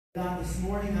God, this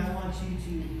morning I want you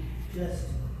to just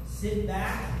sit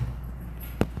back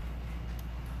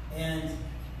and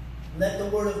let the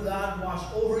Word of God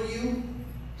wash over you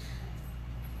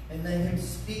and let Him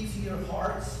speak to your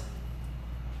hearts,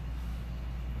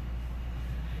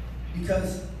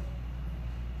 because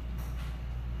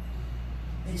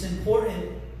it's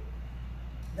important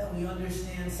that we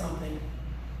understand something.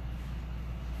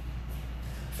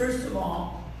 First of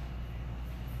all,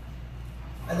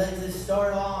 I'd like to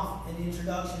start off an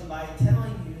introduction by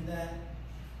telling you that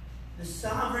the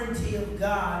sovereignty of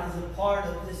God is a part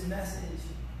of this message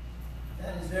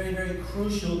that is very, very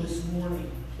crucial this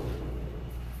morning.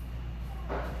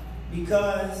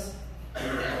 Because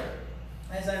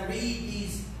as I read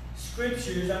these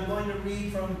scriptures, I'm going to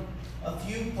read from a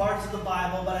few parts of the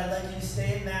Bible, but I'd like you to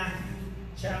stay in Matthew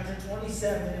chapter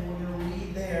 27, and we're going to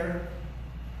read there.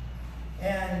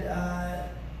 And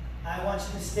I want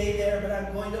you to stay there, but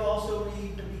I'm going to also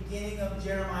read the beginning of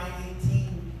Jeremiah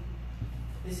 18.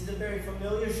 This is a very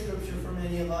familiar scripture for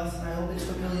many of us, and I hope it's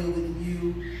familiar with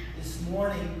you this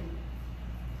morning.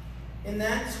 In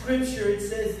that scripture, it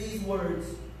says these words: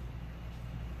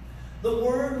 "The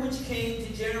word which came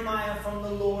to Jeremiah from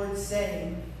the Lord,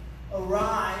 saying,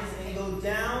 Arise and go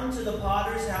down to the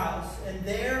potter's house, and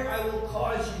there I will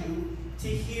cause you to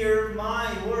hear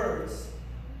my words.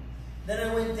 Then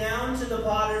I went down to the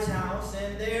potter's house,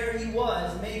 and there he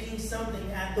was, making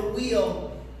something at the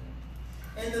wheel.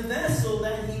 And the vessel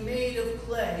that he made of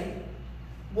clay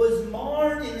was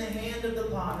marred in the hand of the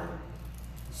potter.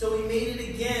 So he made it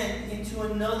again into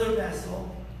another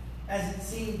vessel, as it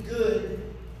seemed good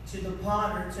to the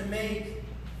potter to make.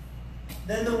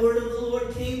 Then the word of the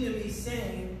Lord came to me,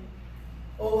 saying,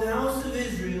 O house of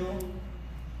Israel,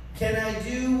 can I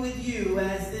do with you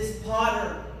as this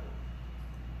potter?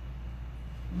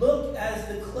 Look, as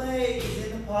the clay is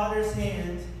in the potter's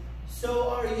hand, so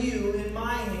are you in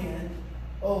my hand,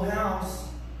 O house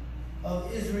of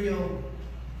Israel."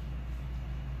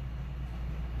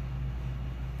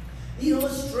 The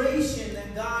illustration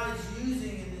that God is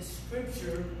using in this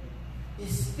scripture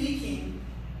is speaking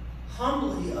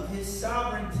humbly of His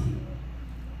sovereignty.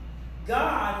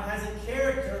 God has a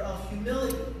character of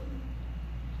humility.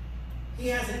 He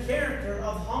has a character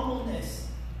of humbleness.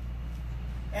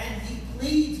 And He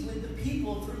pleads with the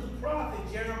people through the prophet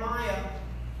Jeremiah,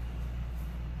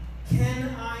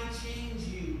 can I change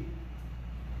you?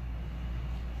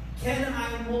 Can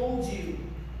I mold you?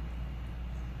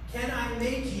 Can I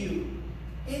make you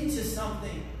into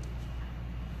something?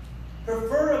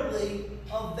 Preferably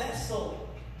a vessel.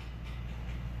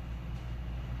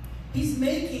 He's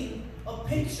making a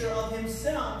picture of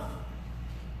Himself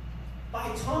by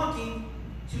talking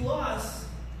to us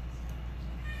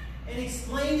and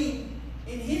explaining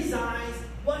in His eyes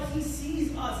what He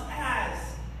sees us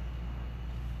as.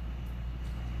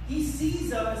 He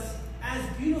sees us as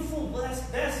beautiful, blessed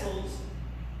vessels.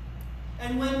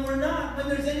 And when we're not, when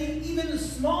there's even the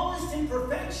smallest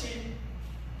imperfection,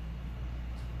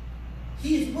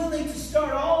 He is willing to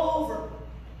start all over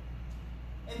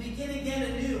and begin again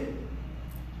anew.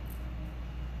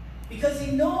 Because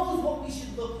He knows what we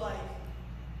should look like.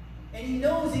 And He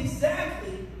knows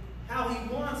exactly how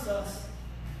He wants us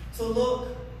to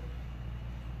look.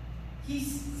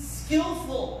 He's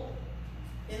skillful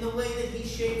in the way that He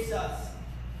shapes us.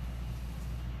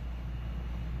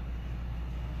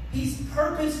 He's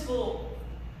purposeful.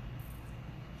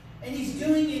 And He's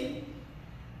doing it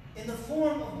in the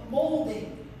form of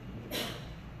molding.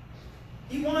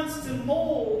 He wants to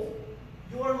mold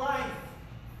your life.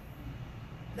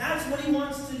 That's what He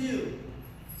wants to do.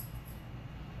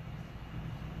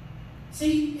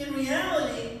 See, in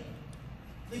reality,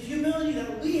 the humility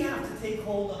that we have to take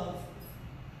hold of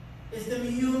is the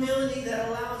humility that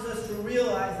allows us to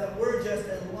realize that we're just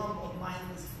a lump of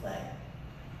mindless clay.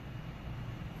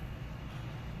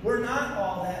 We're not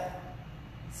all that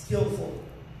skillful.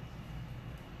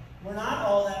 We're not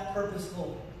all that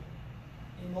purposeful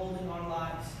in molding our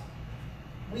lives.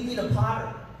 We need a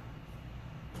potter.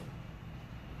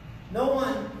 No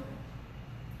one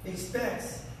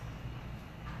expects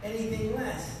anything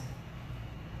less.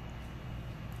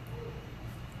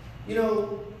 You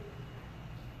know,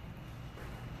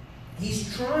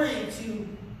 He's trying to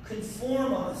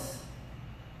conform us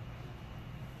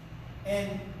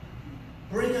and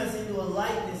bring us into a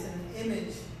likeness and an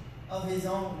image of His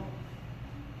own.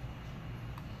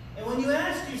 And when you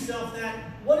ask yourself that,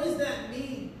 what does that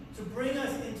mean, to bring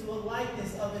us into a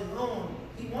likeness of His own?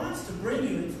 He wants to bring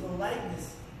you into a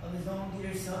likeness of His own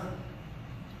dear Son.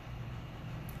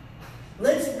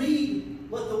 Let's read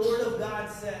what the Word of God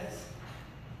says.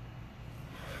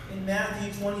 in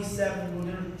Matthew 27.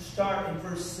 We're going to start in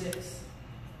verse 6.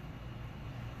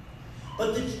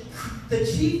 But the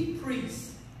chief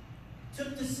priests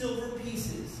took the silver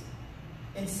pieces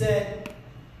and said,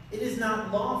 "It is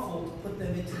not lawful to put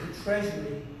them into the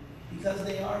treasury, because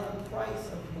they are the price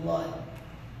of blood."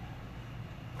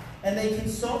 And they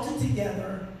consulted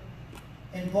together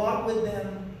and bought with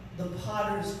them the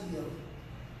potter's field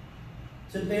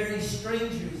to bury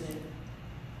strangers in.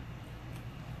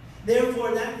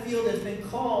 Therefore that field has been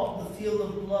called the field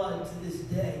of blood to this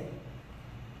day.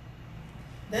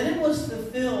 Then it was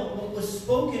fulfilled what was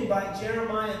spoken by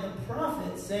Jeremiah the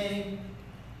prophet, saying,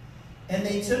 "And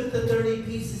they took the 30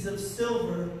 pieces of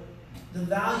silver, the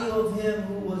value of him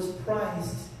who was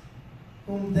priced,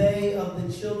 whom they of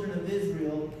the children of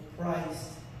Israel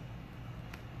priced,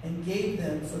 and gave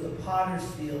them for the potter's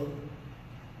field,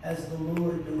 as the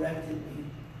Lord directed me."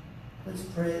 Let's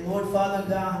pray. Lord Father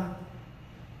God,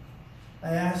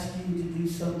 I ask you to do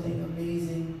something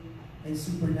amazing and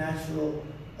supernatural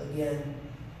again.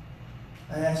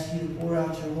 I ask you to pour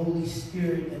out your Holy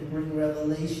Spirit and bring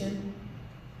revelation.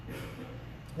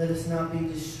 Let us not be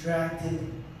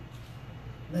distracted.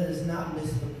 Let us not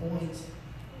miss the point.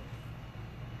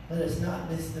 Let us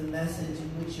not miss the message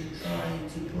in which you're trying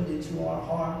to put into our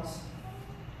hearts.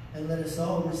 And let us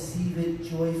all receive it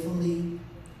joyfully.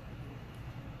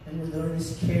 And with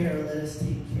earnest care, let us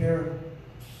take care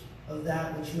of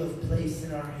that which you have placed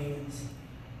in our hands.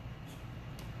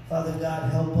 Father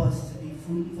God, help us to be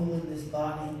fruitful in this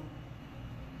body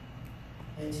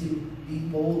and to be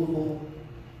moldable,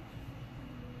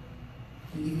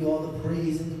 to give you all the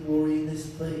praise and the glory in this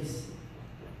place.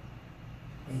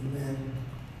 Amen.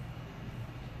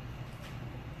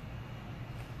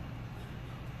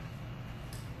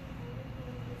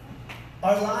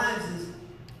 Our lives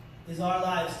is our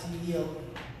lives to yield.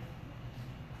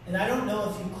 And I don't know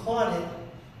if you caught it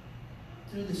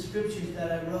through the scriptures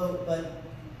that I wrote, but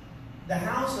the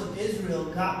house of Israel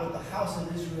got what the house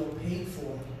of Israel paid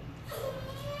for.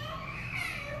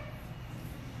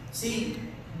 See,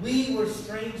 we were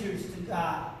strangers to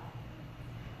God.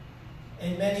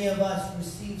 And many of us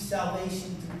received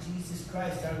salvation through Jesus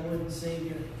Christ, our Lord and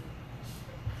Savior.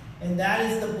 And that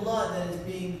is the blood that is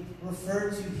being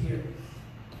referred to here.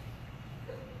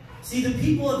 See, the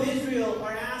people of Israel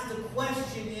are asked a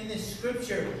question in this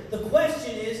scripture. The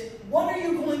question is, what are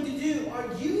you going to do?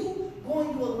 Are you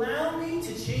going to allow me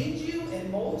to change you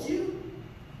and mold you?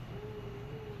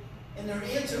 And their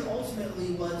answer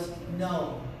ultimately was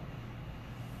no.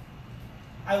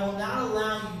 I will not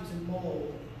allow you to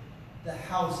mold the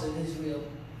house of Israel.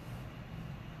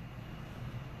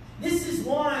 This is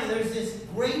why there's this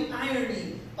great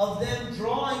irony of them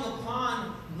drawing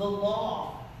upon the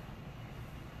law.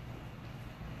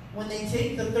 When they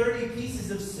take the 30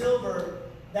 pieces of silver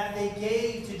that they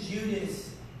gave to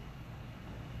Judas,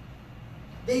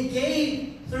 they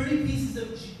gave 30 pieces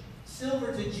of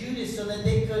silver to Judas so that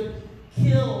they could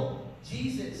kill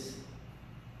Jesus.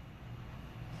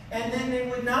 And then they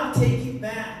would not take it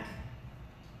back.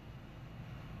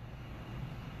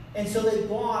 And so they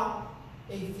bought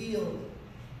a field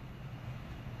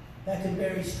that could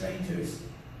bury strangers.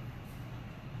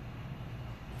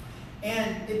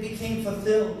 And it became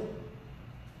fulfilled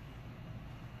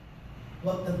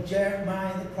what the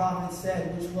Jeremiah the prophet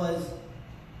said, which was,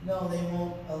 no, they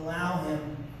won't allow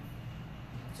him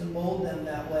to mold them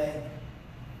that way.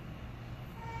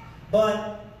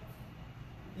 But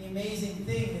the amazing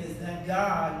thing is that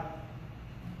God,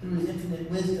 through his infinite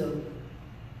wisdom,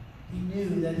 he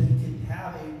knew that he could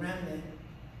have a remnant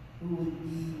who would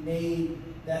be made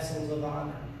vessels of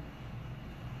honor,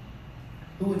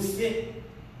 who would fit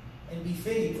and be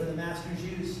fitting for the master's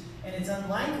use. And it's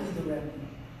unlikely the remnant.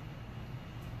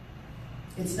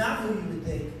 It's not who you would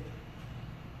think.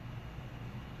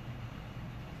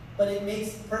 But it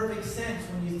makes perfect sense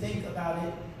when you think about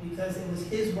it, because it was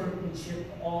his workmanship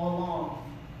all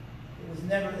along. It was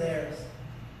never theirs.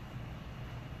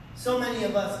 So many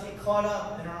of us get caught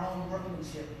up in our own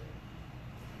workmanship.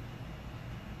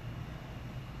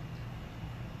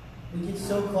 We get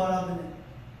so caught up in it.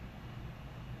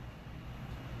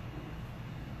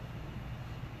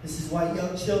 This is why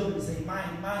young children say,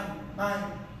 mine, mine,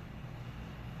 mine.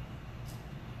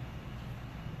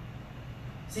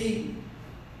 See,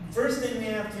 the first thing we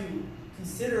have to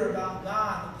consider about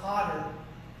God, the potter,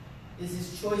 is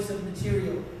his choice of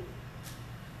material.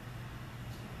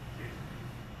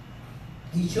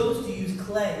 He chose to use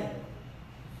clay.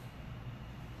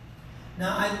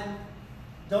 Now, I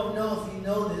don't know if you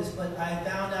know this, but I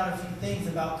found out a few things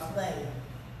about clay.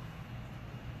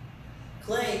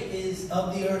 Clay is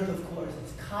of the earth, of course.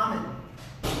 It's common.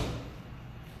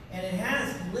 and it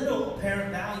has little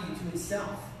apparent value to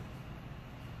itself.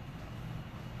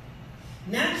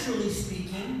 Naturally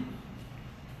speaking,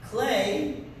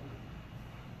 clay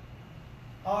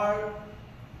are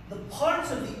the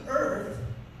parts of the earth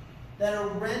that are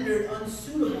rendered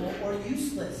unsuitable or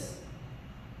useless.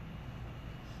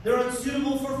 They're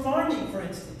unsuitable for farming, for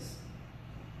instance.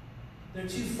 They're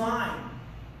too fine.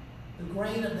 The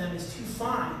grain of them is too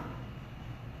fine.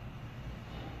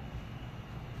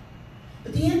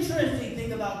 But the interesting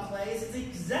thing about clay is it's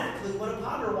exactly what a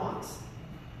potter wants.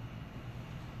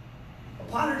 A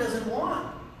potter doesn't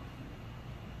want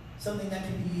something that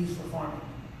can be used for farming.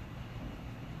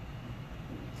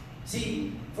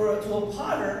 See, to a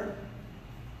potter,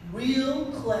 real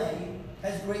clay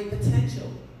has great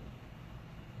potential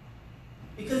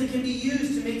because it can be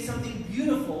used to make something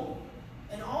beautiful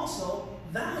and also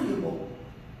valuable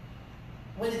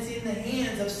when it's in the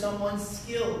hands of someone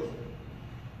skilled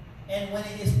and when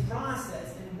it is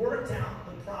processed and worked out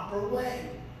the proper way.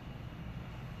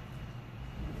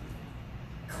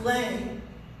 Clay,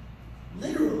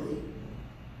 literally,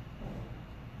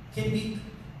 can be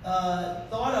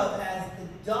thought of as the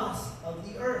dust of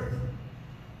the earth.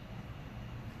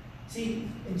 See,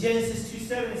 in Genesis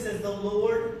 2:7 it says, "The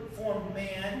Lord formed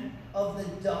man of the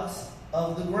dust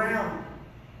of the ground."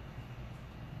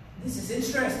 This is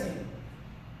interesting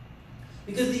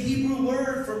because the Hebrew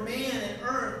word for man and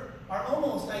earth are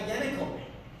almost identical.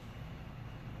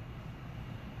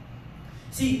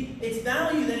 See, it's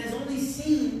value that is only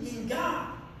seen in God,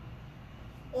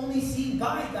 only seen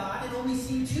by God, and only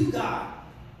seen to God.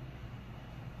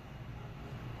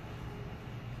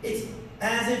 It's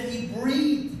as if he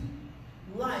breathed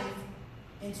life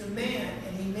into man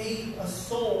and he made a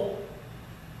soul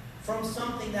from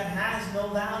something that has no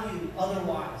value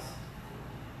otherwise.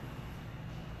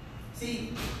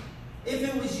 See, if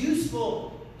it was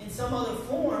useful in some other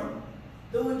form,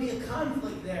 there would be a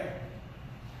conflict there.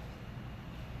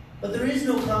 But there is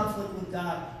no conflict with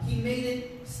God. He made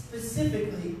it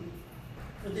specifically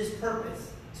for this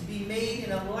purpose, to be made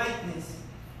in a likeness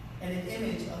and an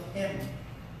image of him.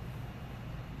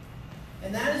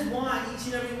 And that is why each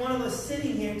and every one of us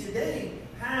sitting here today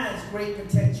has great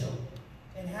potential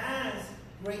and has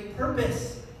great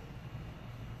purpose.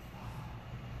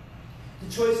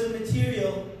 The choice of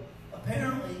material,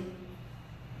 apparently,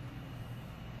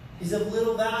 is of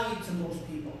little value to most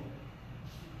people.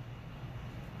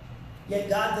 Yet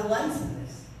God delights in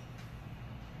this.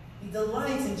 He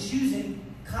delights in choosing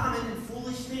common and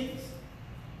foolish things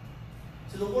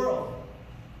to the world.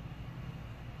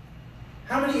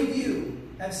 How many of you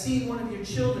have seen one of your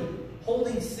children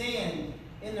holding sand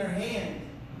in their hand,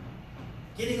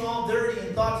 getting all dirty,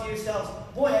 and thought to yourselves,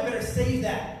 boy, I better save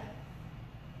that.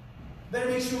 Better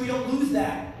make sure we don't lose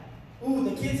that. Ooh,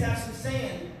 the kids have some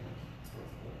sand.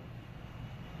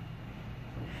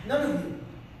 None of you.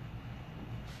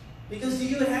 Because to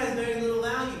you it has very little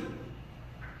value.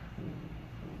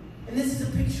 And this is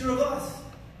a picture of us.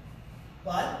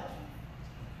 But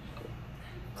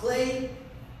clay,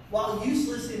 while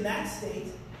useless in that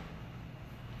state,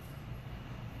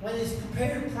 when it's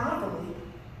prepared properly,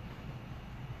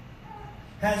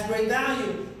 has great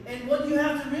value. And what you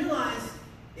have to realize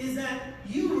is that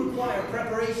you require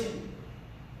preparation.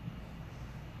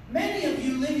 Many of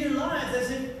you live your lives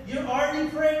as if you're already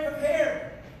prepared.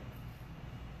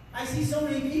 I see so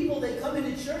many people, they come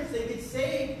into church, they get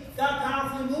saved, God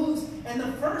powerfully moves, and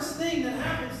the first thing that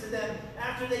happens to them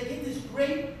after they get this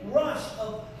great rush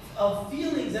of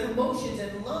feelings and emotions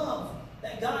and love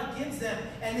that God gives them,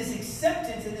 and this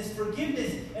acceptance and this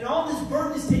forgiveness, and all this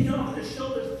burden is taken off their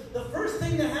shoulders, the first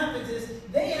thing that happens is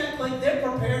they act like they're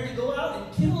prepared to go out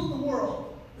and kill the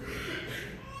world.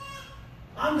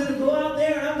 I'm going to go out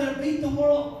there and I'm going to beat the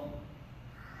world.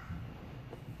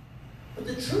 But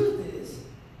the truth is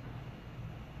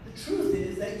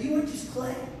that you are just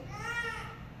clay.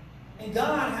 And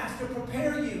God has to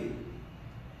prepare you.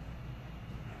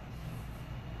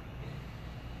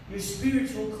 You're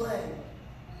spiritual clay.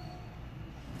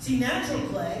 See, natural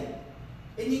clay,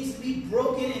 it needs to be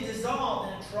broken and dissolved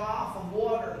in a trough of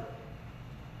water.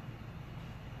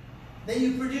 Then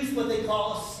you produce what they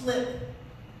call a slip.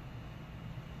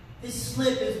 This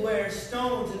slip is where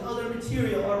stones and other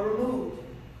material are removed.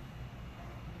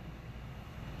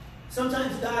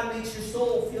 Sometimes God makes your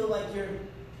soul feel like you're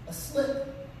a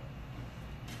slip.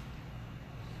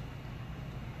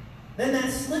 Then that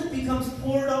slip becomes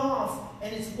poured off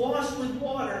and it's washed with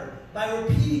water by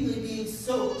repeatedly being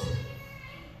soaked.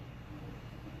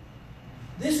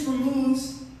 This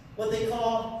removes what they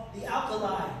call the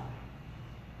alkali.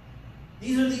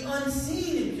 These are the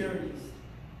unseen impurities.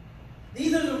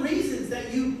 These are the reasons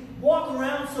that you walk walk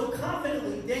around so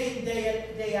confidently day in,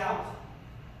 day out.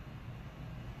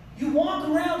 You walk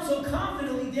around so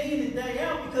confidently day in and day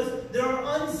out because there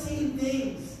are unseen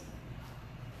things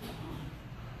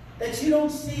that you don't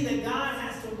see that God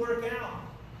has to work out.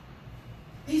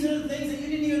 These are the things that you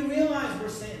didn't even realize were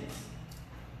sins.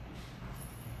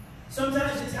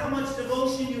 Sometimes it's how much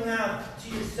devotion you have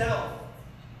to yourself.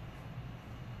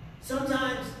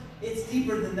 Sometimes it's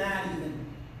deeper than that even.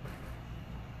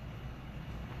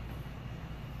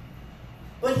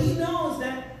 But he knows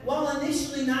that while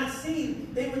initially not seen,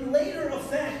 they would later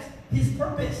affect his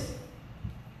purpose.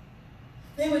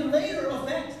 They would later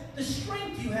affect the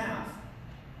strength you have.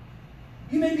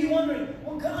 You may be wondering,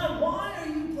 well, God, why are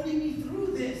you putting me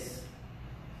through this?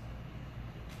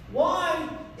 Why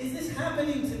is this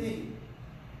happening to me?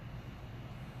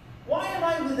 Why am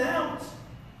I without?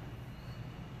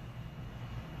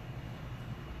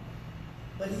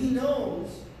 But he knows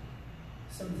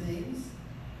some things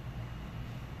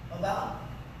about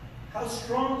how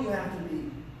strong you have to be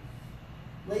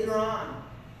later on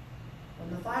when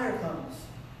the fire comes.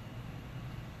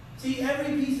 See,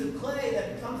 every piece of clay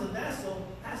that becomes a vessel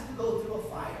has to go through a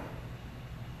fire.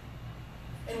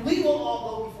 And we will all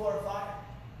go before a fire.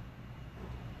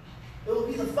 It will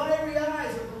be the fiery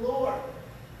eyes of the Lord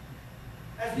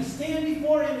as we stand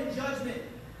before him in judgment.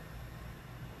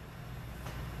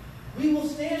 We will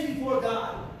stand before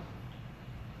God,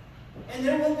 and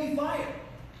there will be fire.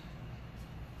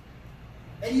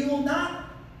 And you will not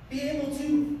be able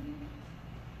to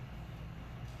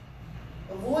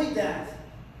avoid that.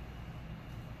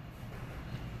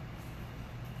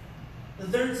 The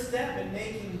third step in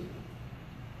making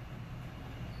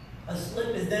a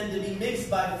slip is then to be mixed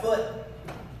by foot.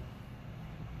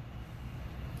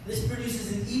 This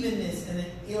produces an evenness and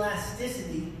an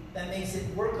elasticity that makes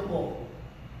it workable.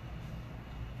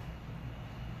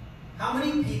 How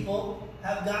many people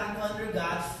have gotten under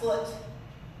God's foot?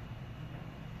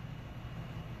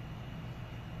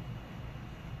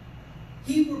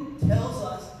 Hebrew tells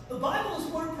us, the Bible is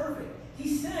word perfect.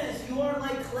 He says, you are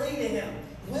like clay to him.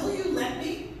 Will you let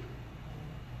me?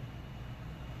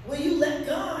 Will you let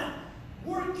God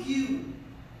work you?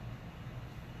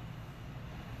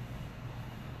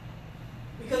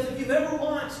 Because if you've ever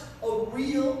watched a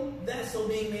real vessel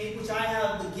being made, which I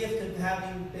have the gift of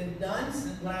having been done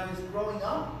since when I was growing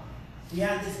up, we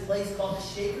had this place called the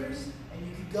Shakers, and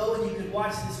you could go and you could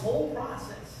watch this whole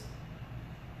process.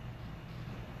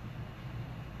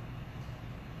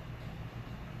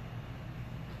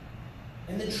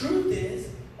 And the truth is,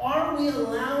 are we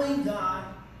allowing God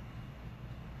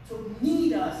to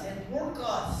knead us and work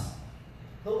us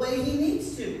the way he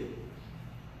needs to?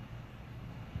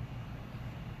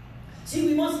 See,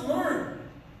 we must learn.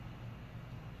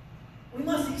 We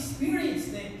must experience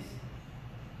things.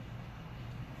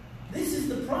 This is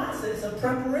the process of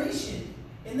preparation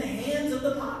in the hands of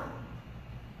the potter.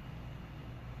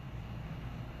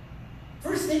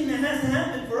 First thing that has to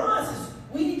happen for us is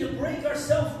we need to break our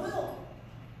self-will.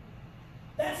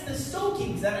 That's the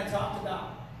soakings that I talked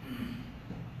about.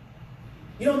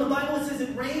 You know, in the Bible it says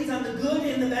it rains on the good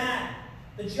and the bad,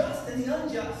 the just and the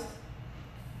unjust.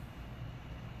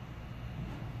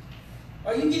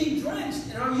 Are you getting drenched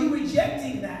and are you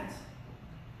rejecting that?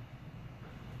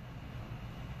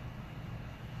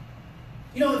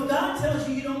 You know, if God tells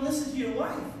you you don't listen to your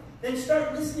wife, then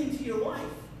start listening to your wife.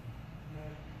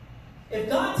 If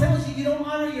God tells you you don't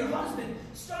honor your husband,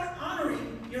 start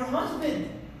honoring your husband.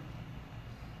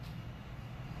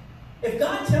 If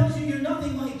God tells you you're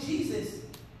nothing like Jesus,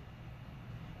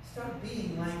 start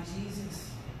being like Jesus.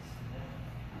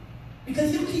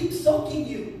 Because he'll keep soaking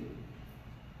you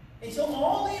until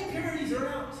all the impurities are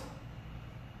out.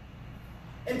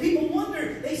 And people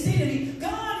wonder, they say to me,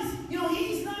 God is,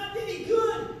 he's not any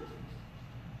good.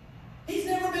 He's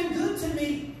never been good to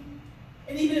me.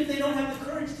 And even if they don't have the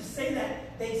courage to say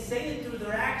that, they say it through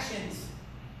their actions.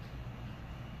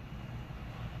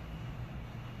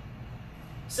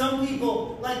 Some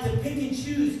people like to pick and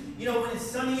choose. When it's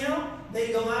sunny out,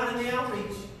 they go out and they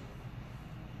outreach.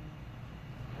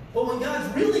 But when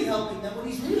God's really helping them, when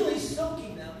he's really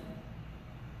soaking them,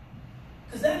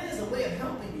 because that is a way of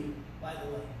helping you, by the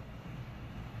way.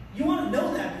 You want to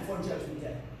know that before Judgment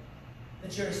Day,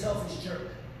 that you're a selfish jerk.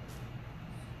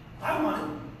 I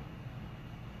want it.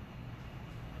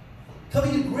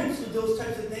 Coming to grips with those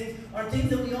types of things are things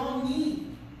that we all need.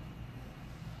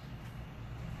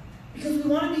 Because we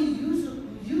want to be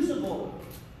usable.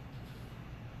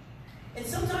 And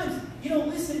sometimes,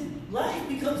 listen, life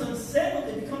becomes unsettled.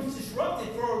 It becomes disrupted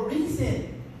for a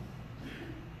reason.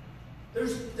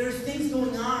 There's things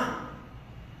going on.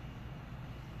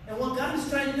 And what God is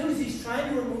trying to do is He's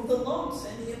trying to remove the lumps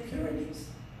and the impurities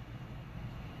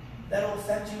that will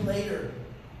affect you later.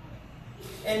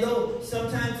 And though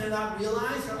sometimes they're not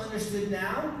realized or understood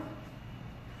now,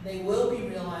 they will be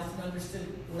realized and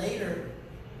understood later.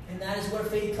 And that is where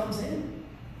faith comes in.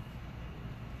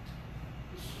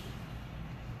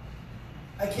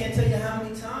 I can't tell you how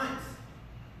many times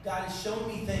God has shown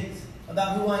me things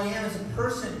about who I am as a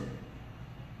person.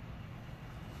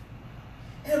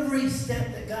 Every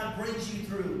step that God brings you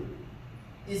through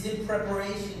is in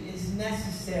preparation, is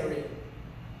necessary.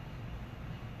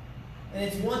 And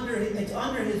it's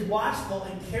under His watchful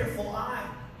and careful eye.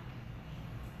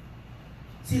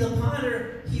 See, the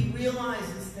potter, he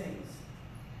realizes things.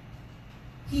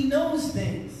 He knows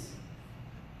things.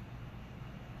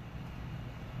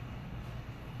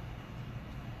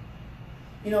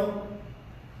 You know,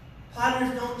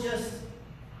 potters don't just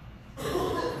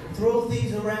throw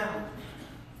things around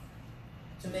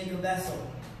to make a vessel.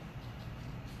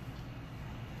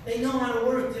 They know how to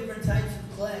work different types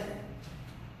of clay,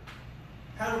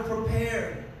 how to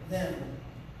prepare them.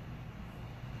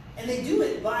 And they do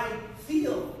it by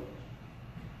feel.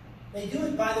 They do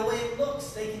it by the way it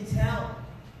looks. They can tell.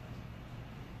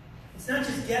 It's not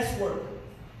just guesswork.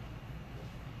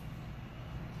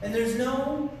 And there's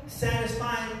no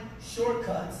satisfying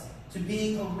shortcuts to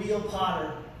being a real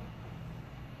potter.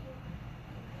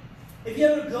 If you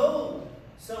ever go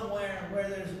somewhere where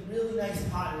there's really nice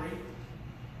pottery,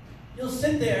 you'll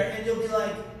sit there and you'll be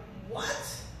like,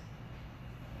 what?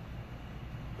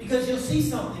 Because you'll see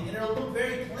something and it'll look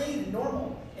very plain and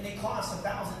normal and it costs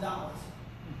 $1,000.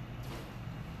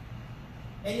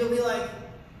 And you'll be like,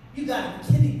 you gotta be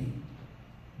kidding me.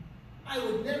 I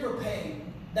would never pay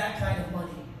that kind of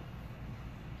money.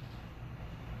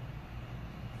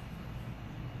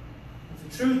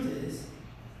 But the truth is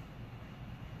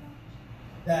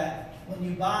that when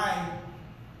you buy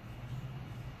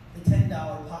the $10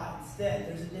 pot instead,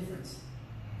 there's a difference.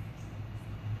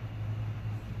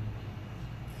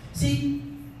 See,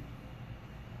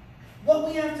 what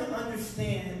we have to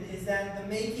understand is that the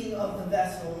making of the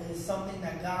vessel is something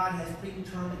that God has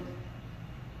predetermined.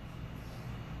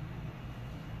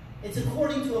 It's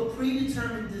according to a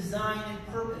predetermined design and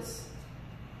purpose.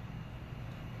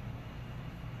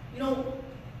 You know,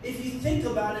 if you think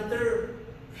about it, there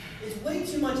is way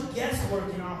too much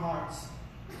guesswork in our hearts.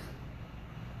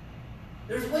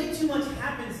 There's way too much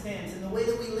happenstance in the way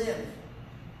that we live.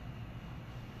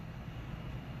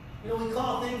 You know, we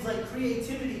call things like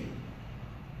creativity.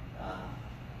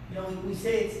 We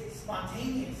say it's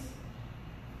spontaneous.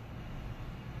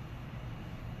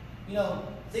 You know,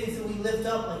 things that we lift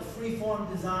up like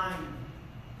free-form design.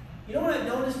 You know what I've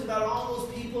noticed about all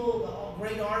those people, all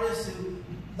great artists who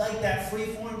like that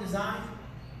free-form design?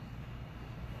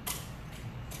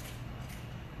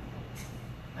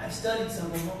 I've studied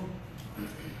some of them.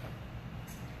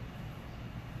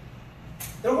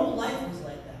 Their whole life was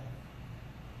like that.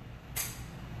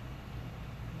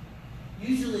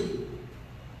 Usually,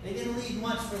 they didn't leave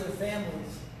much for their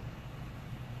families.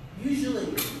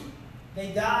 Usually,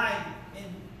 they died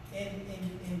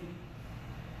in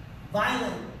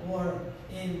violent or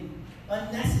in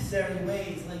unnecessary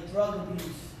ways, like drug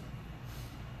abuse.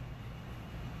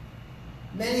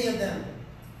 Many of them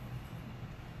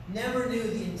never knew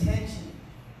the intention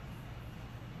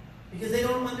because they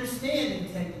don't understand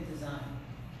intended design.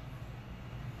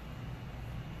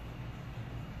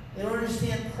 They don't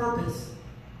understand purpose.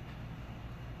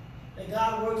 That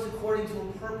God works according to a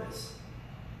purpose,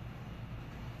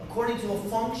 according to a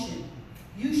function.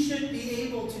 You should be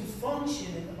able to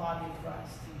function in the body of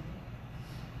Christ.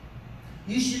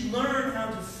 You should learn how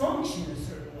to function a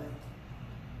certain way.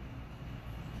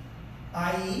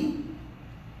 I.e.,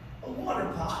 a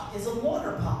water pot is a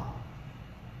water pot.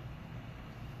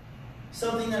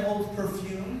 Something that holds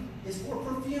perfume is for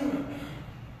perfume.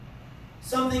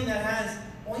 Something that has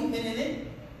ointment in it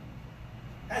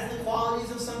has the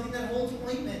qualities of something that holds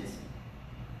ointment.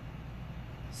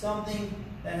 Something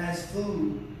that has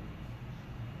food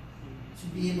to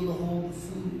be able to hold the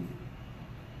food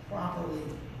properly.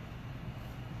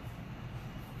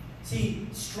 See,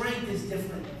 strength is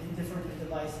different in different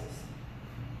devices.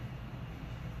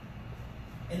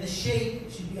 And the shape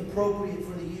should be appropriate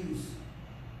for the use.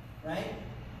 Right?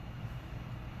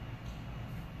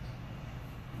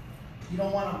 You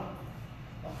don't want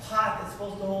a pot that's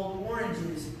supposed to hold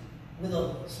oranges with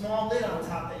a small lid on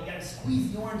top that you got to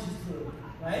squeeze the oranges through,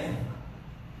 right?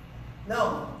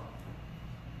 No.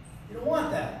 You don't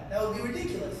want that. That would be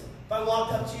ridiculous. If I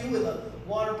walked up to you with a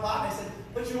water pot and I said,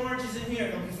 put your oranges in here,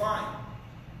 it'll be fine.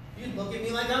 You'd look at me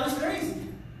like I was crazy.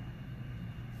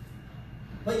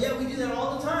 But yet we do that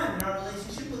all the time in our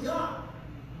relationship with God.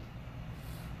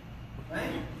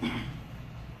 Right?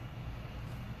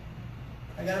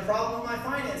 I got a problem with my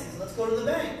finances. Let's go to the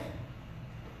bank.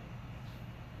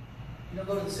 You don't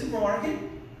go to the supermarket.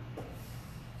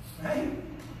 Right?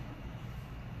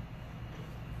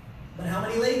 But how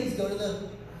many ladies go to the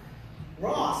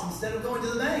Ross instead of going to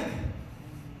the bank?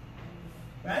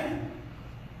 Right?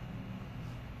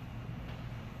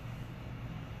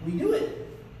 We do it.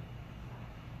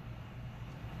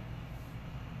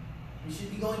 We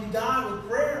should be going to God with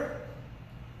prayer.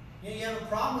 You have a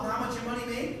problem with how much your money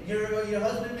makes, your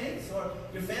husband makes, or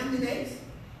your family makes?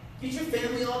 Get your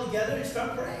family all together and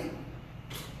start praying.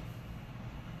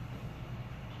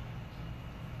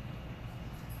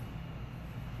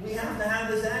 We have to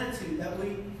have this attitude that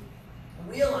we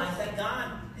realize that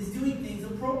God is doing things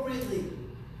appropriately.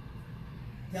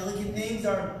 Delicate things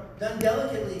are done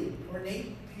delicately.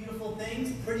 Ornate, beautiful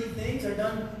things, pretty things are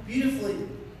done beautifully.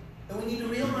 And we need to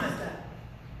realize that.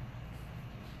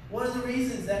 One of the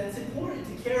reasons that it's important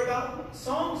to care about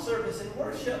song service and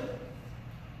worship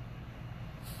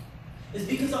is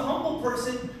because a humble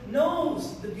person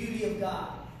knows the beauty of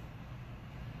God.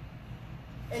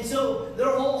 And so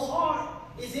their whole heart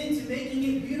is into making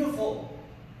it beautiful.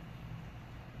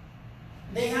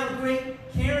 They have great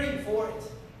caring for it.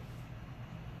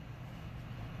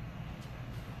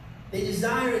 They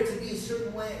desire it to be a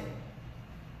certain way,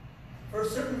 for a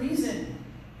certain reason.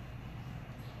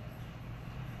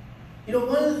 You know,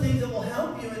 one of the things that will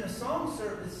help you in a song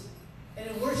service and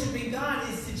in worshiping God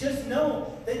is to just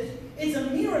know that it's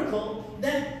a miracle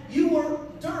that you were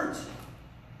dirt.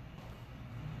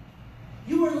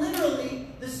 You were literally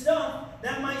the stuff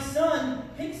that my son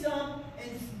picks up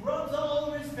and rubs all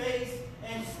over his face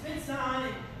and spits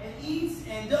on and eats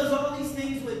and does all these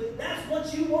things with. That's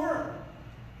what you were.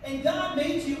 And God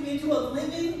made you into a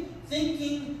living,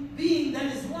 thinking being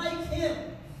that is like Him.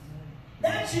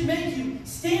 That should make you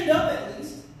stand up at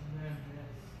least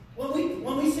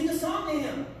when we sing a song to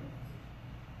Him.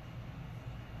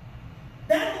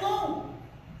 That alone.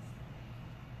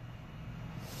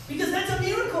 Because that's a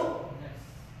miracle.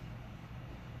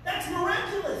 That's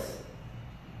miraculous.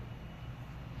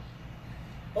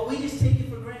 But we just take it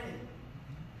for granted.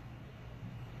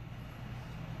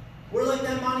 We're like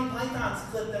that Monty Python's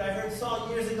clip that I saw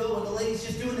years ago when the lady's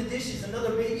just doing the dishes,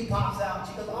 another baby pops out.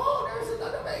 She goes, "Oh, there's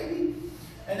another baby."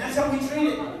 And that's how we treat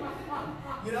it.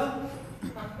 You know?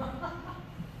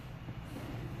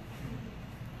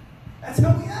 That's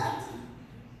how we act.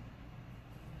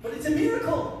 But it's a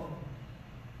miracle.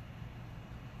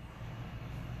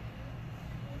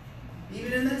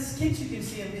 Even in that skit you can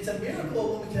see him. It's a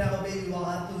miracle when we can have a baby while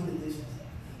I'm doing the dishes.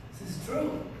 This is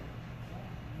true.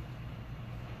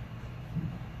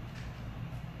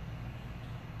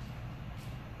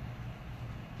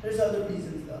 There's other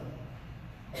reasons, though,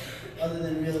 other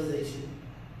than realization.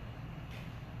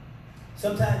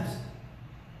 Sometimes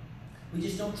we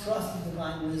just don't trust the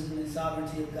divine wisdom and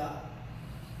sovereignty of God.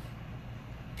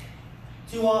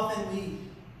 Too often we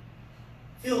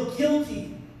feel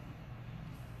guilty.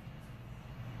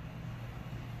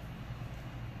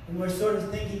 And we're sort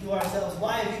of thinking to ourselves,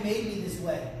 why have you made me this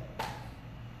way?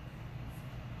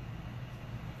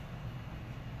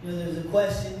 You know, there's a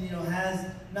question, has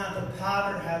not the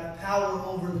potter have power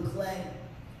over the clay?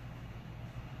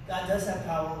 God does have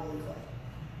power over the clay.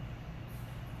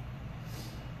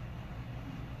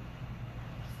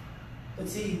 But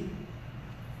see,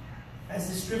 as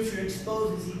the scripture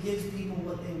exposes, He gives people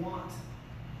what they want.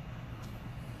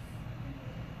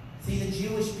 See, the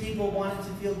Jewish people wanted to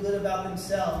feel good about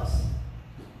themselves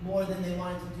more than they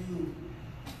wanted to do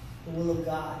the will of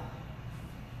God.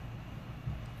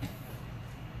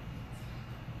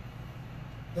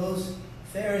 Those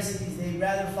Pharisees, they'd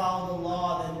rather follow the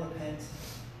law than repent.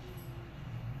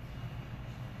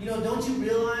 Don't you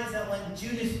realize that when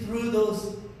Judas threw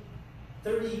those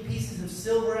 30 pieces of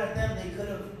silver at them, they could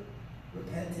have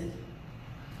repented?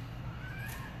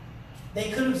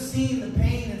 They could have seen the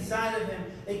pain inside of him.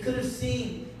 They could have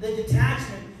seen the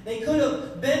detachment. They could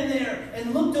have been there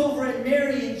and looked over at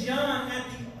Mary and John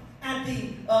at the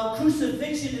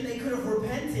crucifixion, and they could have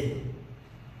repented.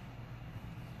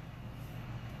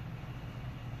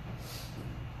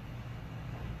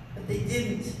 But they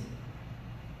didn't.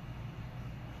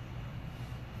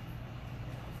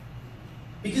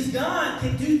 Because God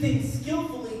can do things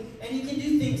skillfully, and He can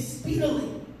do things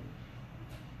speedily.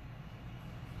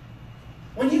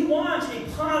 When you watch a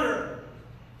potter,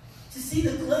 to see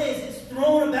the clay as it's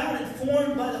thrown about and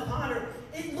formed by the potter,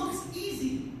 it looks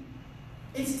easy.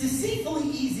 It's deceitfully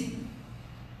easy.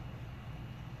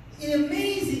 It's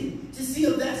amazing. to see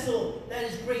a vessel that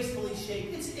is gracefully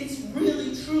shaped. It's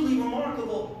really, truly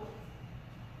remarkable.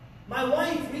 My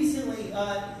wife recently,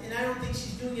 and I don't think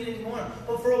she's doing it anymore,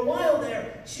 but for a while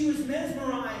there, she was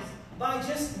mesmerized by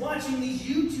just watching these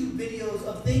YouTube videos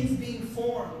of things being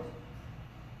formed.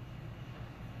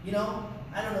 You know,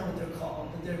 I don't know what they're called,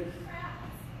 but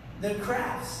they're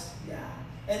crafts. Yeah.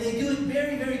 And they do it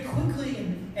very, very quickly,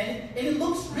 and it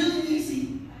looks really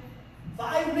easy.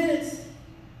 5 minutes.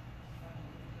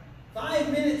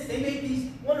 5 minutes, they make these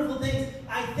wonderful things.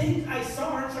 I think I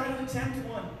saw her try to attempt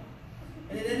one,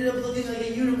 and it ended up looking like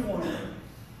a unicorn.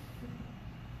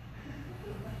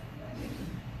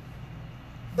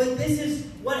 But this is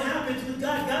what happens with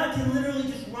God. God can literally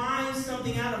just rise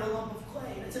something out of a lump of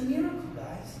clay. And it's a miracle,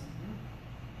 guys.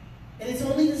 And it's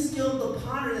only the skill of the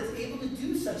potter that's able to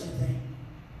do such a thing.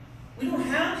 We don't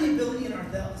have the ability in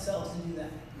ourselves to do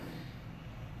that.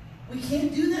 We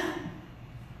can't do that.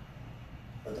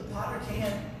 But the potter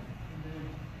can.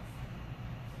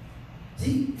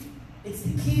 See, it's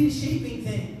the key to shaping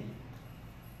things.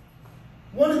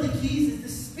 One of the keys is the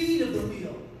speed of the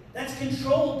wheel. That's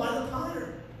controlled by the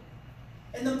potter.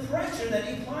 And the pressure that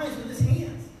he applies with his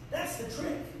hands. That's the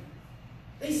trick.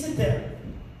 They sit there.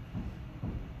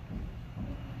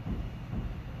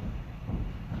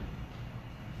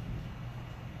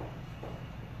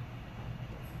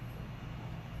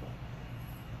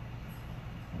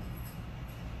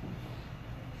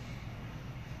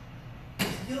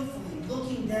 Skillfully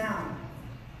looking down.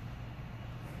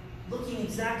 Looking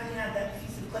exactly at that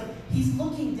piece of clay. He's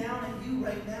looking down at you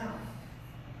right now.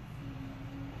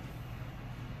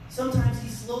 Sometimes he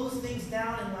slows things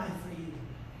down in life for you.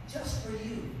 Just for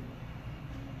you.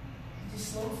 He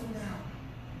just slows them down.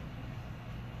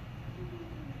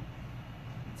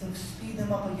 To speed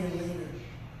them up again later.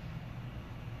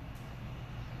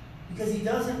 Because he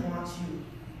doesn't want you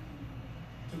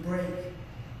to break.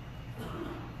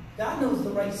 God knows the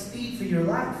right speed for your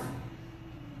life,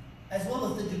 as well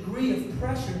as the degree of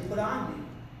pressure put on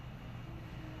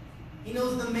you. He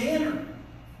knows the manner.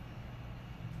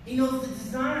 He knows the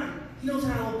design. He knows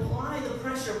how to apply the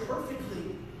pressure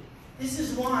perfectly. This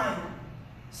is why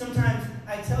sometimes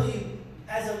I tell you,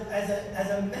 as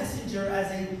a messenger,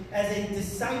 as a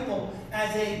disciple,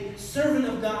 as a servant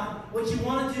of God, what you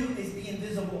want to do is be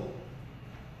invisible.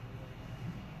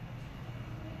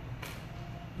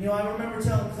 You know, I remember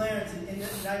telling Clarence,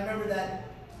 and I remember that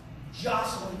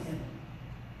jostling him.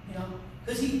 You know,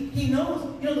 because he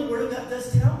knows, you know, the Word of God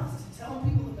does tell us to tell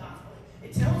people the gospel.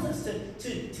 It tells us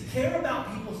to care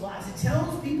about people's lives. It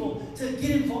tells people to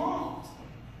get involved.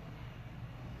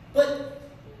 But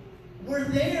we're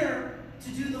there to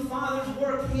do the Father's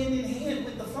work hand in hand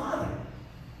with the Father.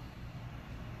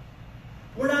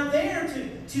 We're not there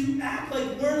to act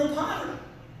like we're the potter.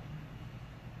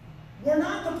 We're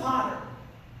not the potter.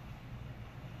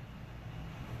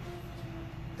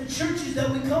 The churches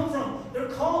that we come from, they're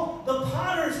called the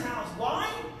Potter's House.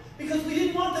 Why? Because we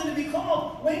didn't want them to be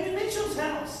called Wayman Mitchell's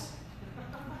house.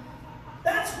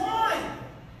 That's why.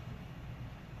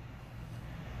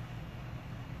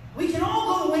 We can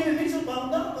all go to Wayman Mitchell. Well,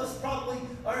 none of us probably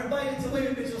are invited to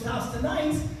Wayman Mitchell's house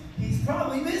tonight. He's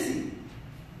probably busy.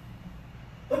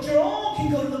 But you all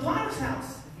can go to the Potter's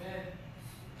house. Amen.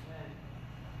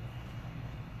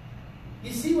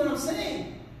 You see what I'm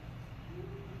saying?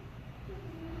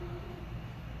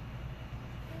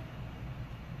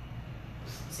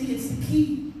 See, it's the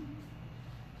key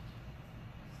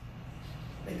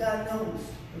that God knows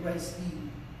the right speed.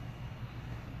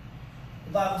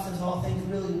 The Bible says all things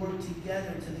really work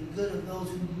together to the good of those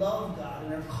who love God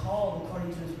and are called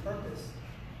according to his purpose.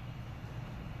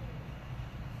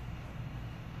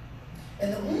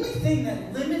 And the only thing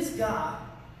that limits God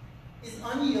is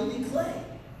unyielding clay.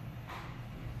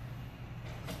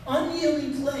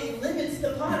 Unyielding clay limits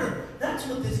the potter. That's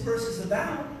what this verse is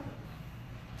about.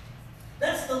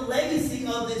 That's the legacy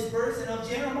of this verse and of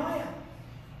Jeremiah.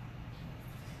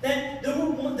 That there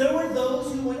were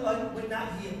those who would not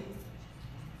yield.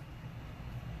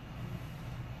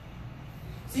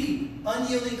 See,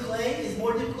 unyielding clay is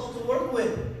more difficult to work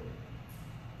with.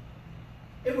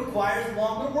 It requires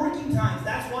longer working times.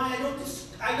 That's why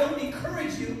I don't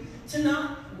encourage you to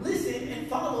not listen and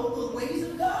follow the ways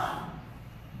of God.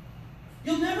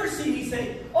 You'll never see me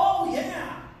say, "Oh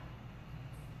yeah,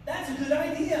 that's a good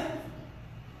idea."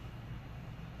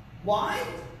 Why?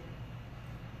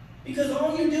 Because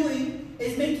all you're doing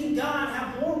is making God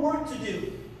have more work to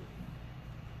do.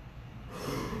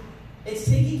 It's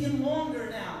taking him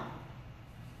longer now.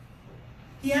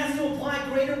 He has to apply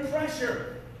greater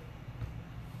pressure.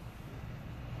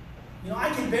 You know, I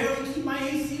can barely keep my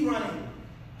AC running.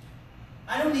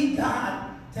 I don't need God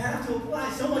to have to apply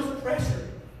so much pressure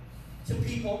to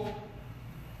people.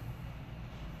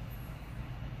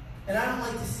 And I don't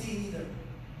like to see it either.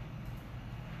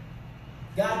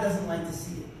 God doesn't like to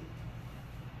see it.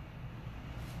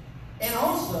 And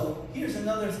also, here's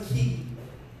another key.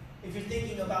 If you're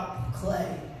thinking about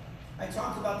clay, I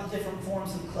talked about the different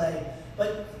forms of clay,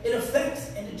 but it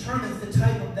affects and determines the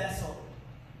type of vessel.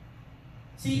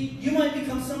 See, you might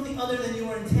become something other than you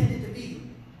were intended to be.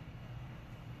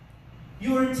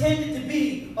 You were intended to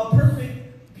be a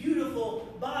perfect,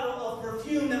 beautiful bottle of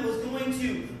perfume that was going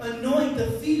to anoint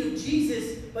the feet of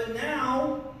Jesus, but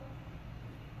now,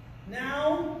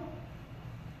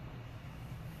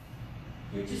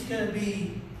 you're just going to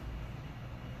be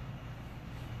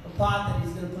a pot that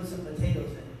he's going to put some potatoes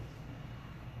in.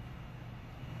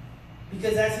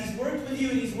 Because as he's worked with you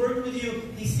and he's worked with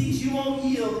you, he sees you won't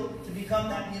yield to become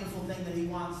that beautiful thing that he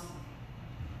wants.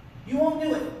 You won't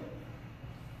do it.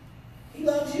 He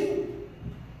loves you.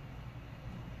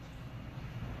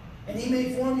 And he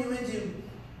may form you into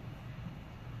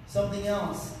something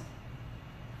else.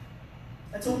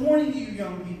 That's a warning to you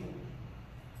young people.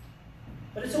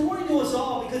 But it's a warning to us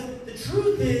all, because the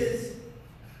truth is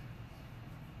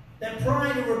that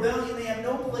pride and rebellion, they have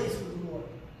no place with the Lord.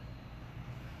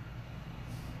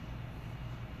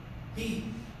 He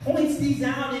points these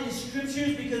out in his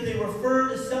scriptures because they refer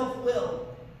to self-will.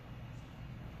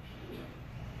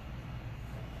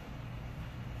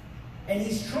 And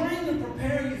he's trying to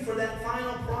prepare you for that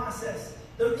final process.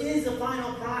 There is a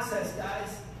final process,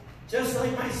 guys. Just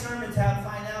like my sermons have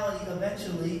finality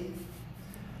eventually,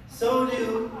 so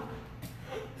do,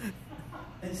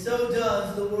 and so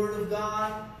does the Word of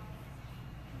God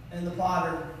and the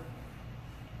potter.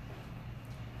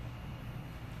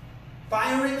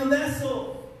 Firing a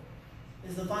vessel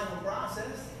is the final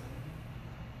process.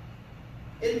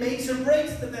 It makes or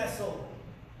breaks the vessel.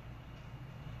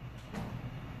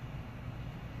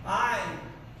 I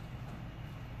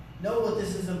know what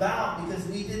this is about because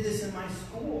we did this in my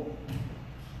school.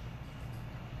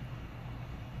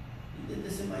 We did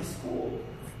this in my school.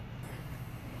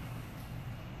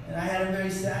 And I had a very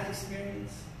sad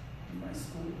experience in my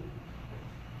school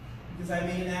because I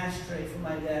made an ashtray for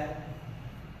my dad.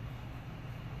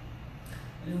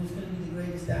 And it was going to be the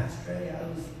greatest ashtray. I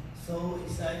was so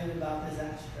excited about this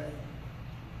ashtray.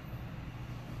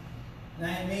 And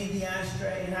I made the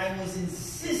ashtray, and I was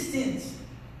insistent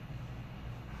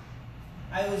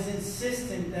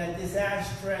that this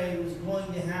ashtray was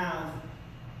going to have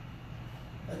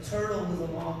a turtle with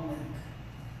a long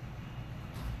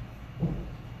neck.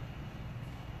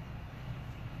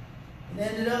 It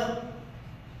ended up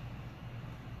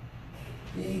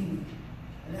being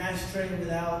an ashtray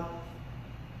without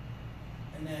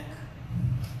a neck,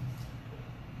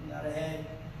 without a head.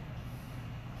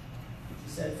 She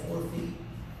said 4 feet.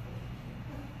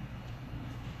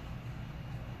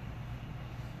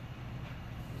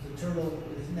 It was a turtle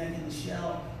with his neck in the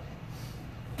shell.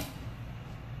 His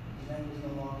neck was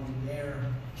no longer there.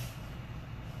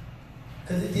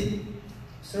 Because it didn't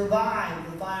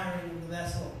survive the firing of the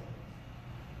vessel.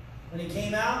 When it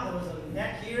came out, there was a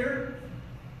neck here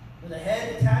with a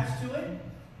head attached to it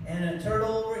and a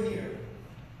turtle over here.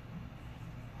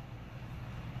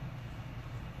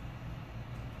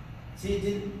 See, it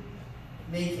didn't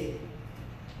make it.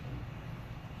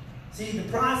 See, the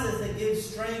process that gives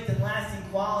strength and lasting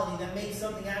quality, that makes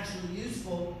something actually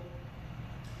useful,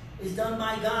 is done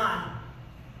by God.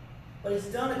 But it's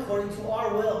done according to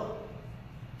our will.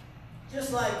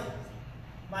 Just like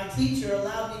my teacher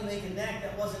allowed me to make a neck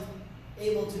that wasn't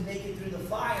able to make it through the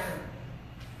fire,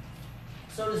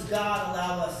 so does God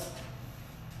allow us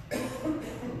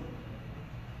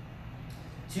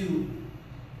to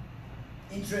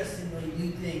interestingly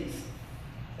do things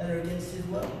that are against his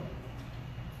will.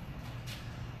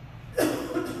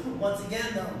 Once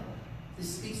again, though,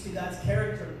 this speaks to God's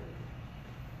character.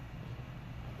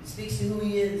 It speaks to who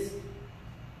he is.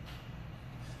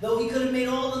 Though he could have made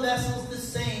all the vessels the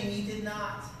same, he did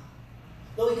not.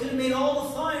 Though he could have made all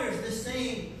the fires the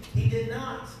same, he did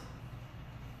not.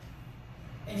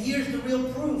 And here's the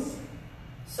real proof.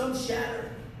 Some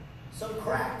shattered, some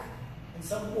crack, and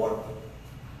some warp.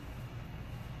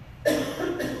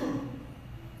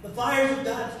 The fires of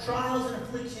God's trials and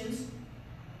afflictions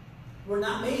were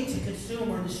not made to consume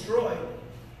or destroy,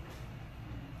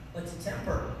 but to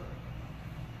temper.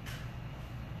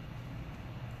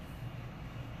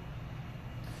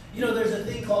 You know, there's a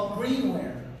thing called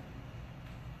greenware.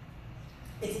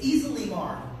 It's easily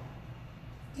marred,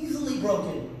 easily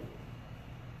broken.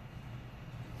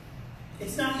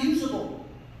 It's not usable.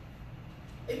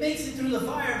 It makes it through the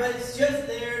fire, but it's just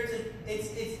there.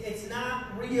 It's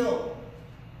not real.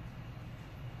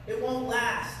 It won't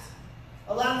last.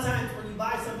 A lot of times when you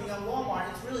buy something on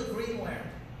Walmart, it's really greenware.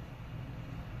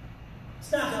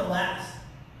 It's not going to last.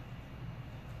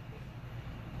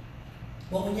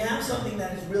 But when you have something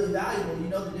that is really valuable, you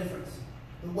know the difference.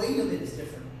 The weight of it is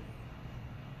different.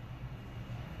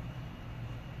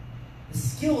 The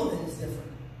skill of it is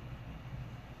different.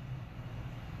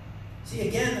 See,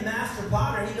 again, the master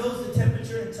potter, he knows the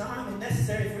temperature and time and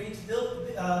necessary for each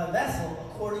vessel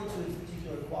according to its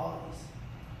particular qualities.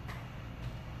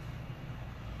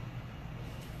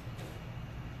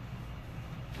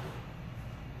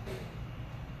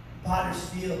 Potter's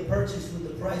field purchased with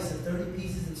the price of 30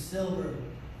 pieces of silver.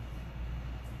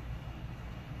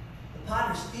 The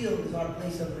potter's field is our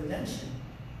place of redemption.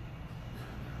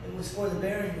 It was for the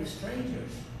burying of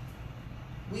strangers.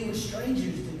 We were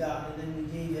strangers to God, and then we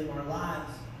gave him our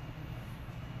lives.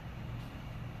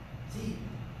 See,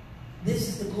 this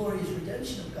is the glorious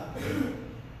redemption of God.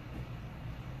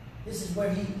 This is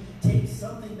where he takes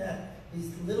something that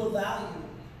is little value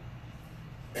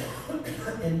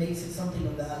and makes it something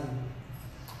of value.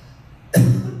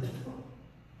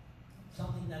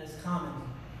 Something that is common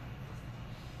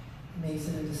makes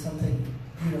it into something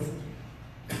beautiful.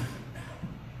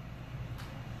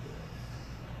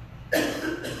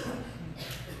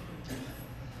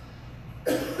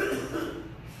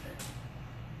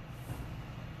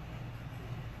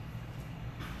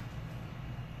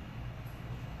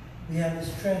 We have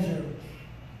this treasure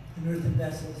in earthen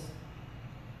vessels,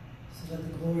 so that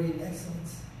the glory and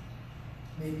excellence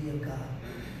may be of God.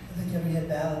 I think every head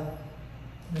bowed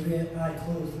and every eye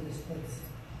closed in this place.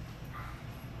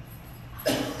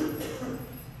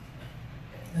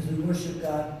 As we worship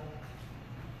God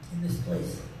in this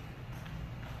place,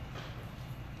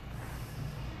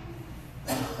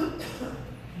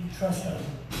 we trust Him.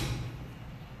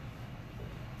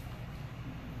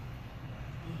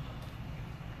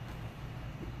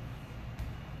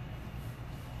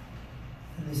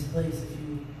 In this place, if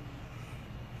you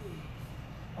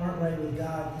aren't right with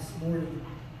God this morning,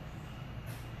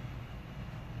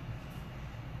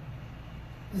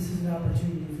 this is an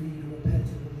opportunity for you to repent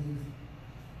and believe.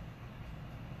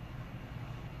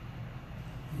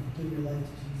 You can give your life to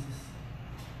Jesus.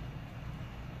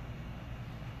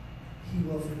 He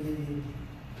will forgive you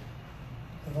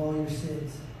of all your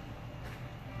sins,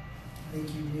 make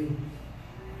you new.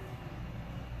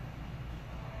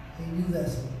 A new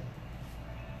vessel.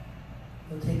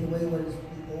 He'll take away what is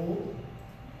old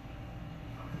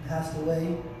and passed away,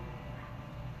 and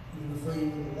He will fill you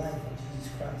with the life of Jesus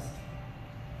Christ.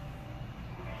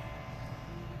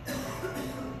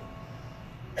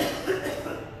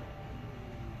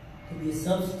 He'll be a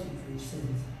substitute for your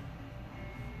sins.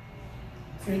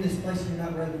 If you're in this place and you're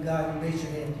not right with God, you raise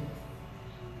your hand.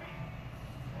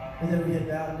 With every head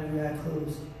bowed and every eye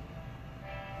closed,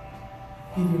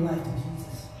 give your life to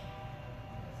Jesus.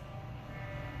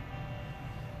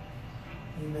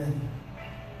 Amen.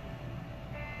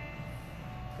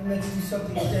 I'm going to do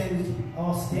something today. We can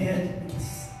all stand. We can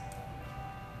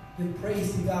give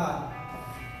praise to God.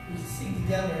 We can sing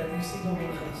together, every single one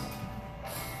of us.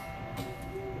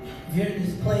 If you're in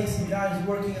this place and God is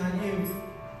working on you,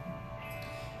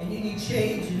 and you need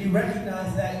change, and you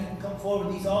recognize that, you can come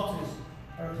forward. These altars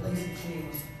are a place of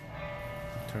change.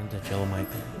 Turn the Joe mic.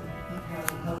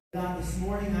 God, this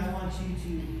morning I want you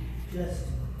to just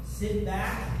sit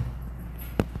back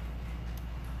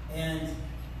and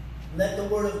let the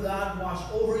Word of God wash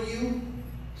over you,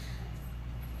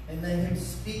 and let Him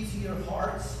speak to your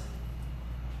hearts.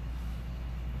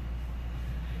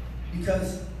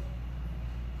 Because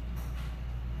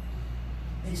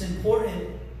it's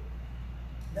important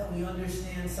that we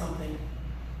understand something.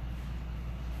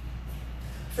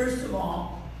 First of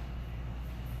all,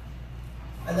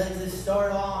 I'd like to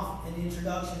start off an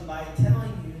introduction by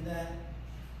telling you that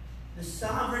the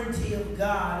sovereignty of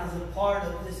God is a part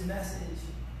of this message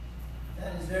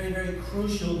that is very, very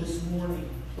crucial this morning.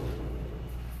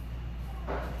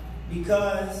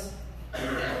 Because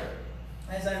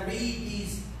as I read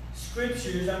these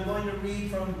scriptures, I'm going to read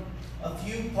from a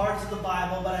few parts of the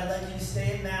Bible, but I'd like you to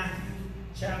stay in Matthew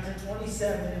chapter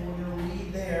 27, and we're going to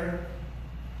read there.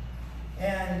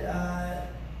 And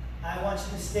I want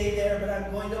you to stay there, but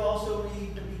I'm going to also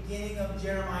read the beginning of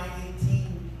Jeremiah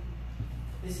 18.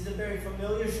 This is a very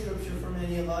familiar scripture for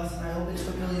many of us, and I hope it's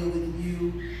familiar with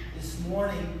you this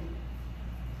morning.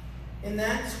 In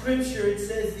that scripture, it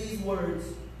says these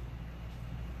words: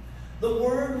 "The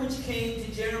word which came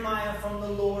to Jeremiah from the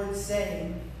Lord,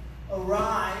 saying,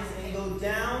 Arise and go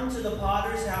down to the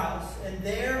potter's house, and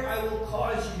there I will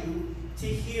cause you to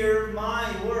hear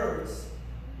my words.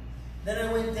 Then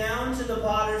I went down to the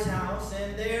potter's house,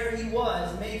 and there he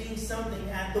was, making something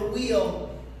at the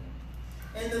wheel.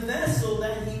 And the vessel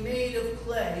that he made of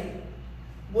clay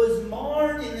was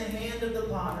marred in the hand of the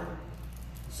potter.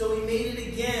 So he made it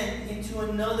again into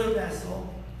another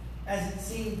vessel, as it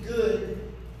seemed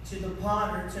good to the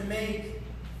potter to make.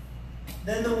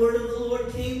 Then the word of the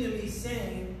Lord came to me,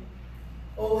 saying,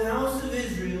 O house of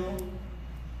Israel,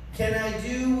 can I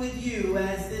do with you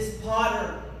as this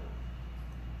potter?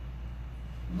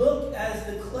 Look, as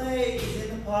the clay is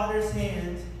in the potter's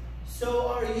hand, so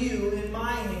are you in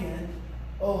my hand,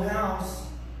 O house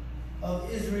of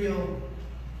Israel.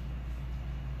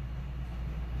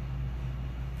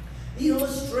 The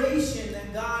illustration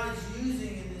that God is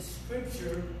using in this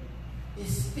scripture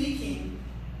is speaking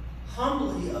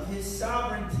humbly of his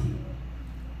sovereignty.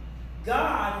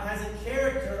 God has a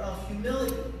character of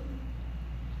humility.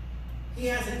 He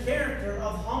has a character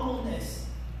of humbleness.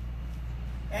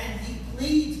 And he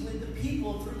pleads with the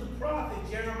people through the prophet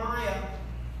Jeremiah,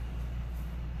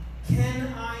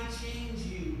 can I change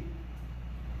you?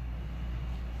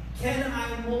 Can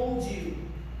I mold you?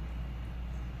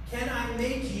 Can I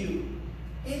make you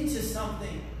into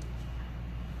something?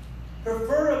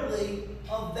 Preferably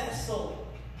a vessel.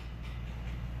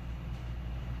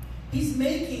 He's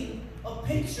making a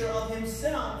picture of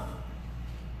himself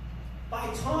by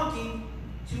talking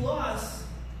to us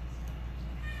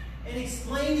and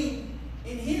explaining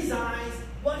in his eyes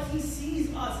what he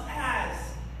sees us as.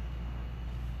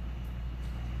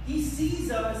 He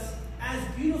sees us as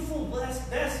beautiful, blessed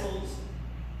vessels.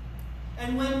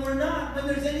 And when we're not, when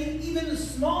there's even the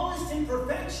smallest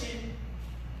imperfection,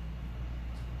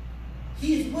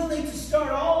 he is willing to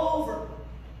start all over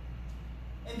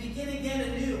and begin again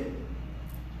anew.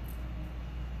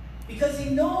 Because he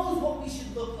knows what we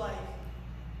should look like.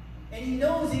 And he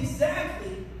knows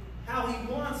exactly how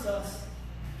he wants us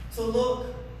to look.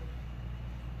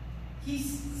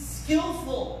 He's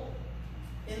skillful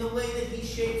in the way that he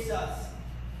shapes us.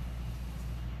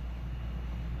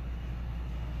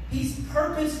 He's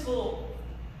purposeful.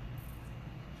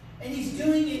 And he's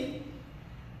doing it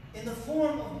in the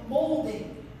form of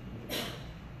molding.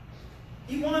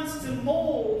 He wants to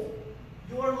mold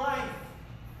your life.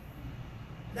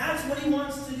 That's what he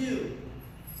wants to do.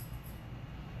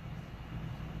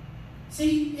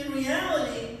 See, in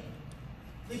reality,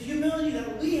 the humility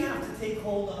that we have to take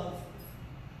hold of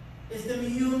is the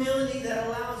humility that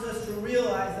allows us to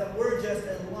realize that we're just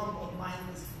a lump of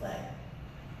mindless clay.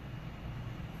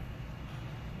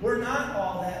 We're not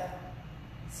all that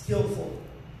skillful.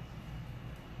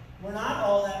 We're not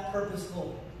all that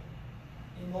purposeful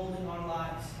in molding our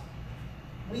lives.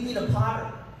 We need a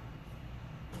potter.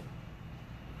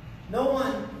 No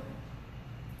one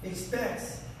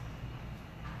expects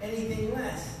anything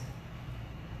less.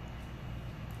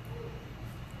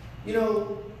 You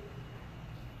know,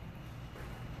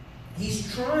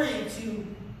 he's trying to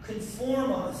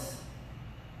conform us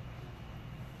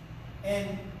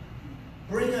and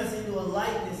bring us into a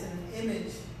likeness and an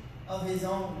image of his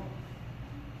own.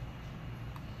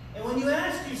 And when you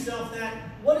ask yourself that,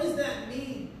 what does that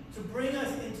mean to bring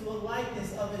us into a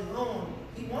likeness of his own?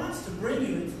 He wants to bring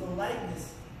you into the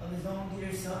likeness of his own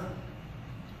dear Son.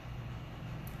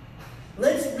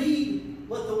 Let's read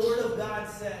what the Word of God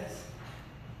says.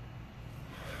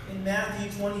 In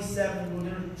Matthew 27, we're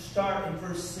going to start in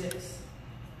verse 6.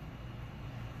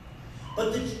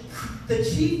 But the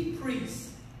chief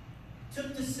priests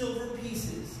took the silver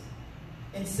pieces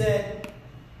and said,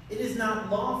 it is not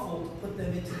lawful to put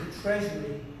them into the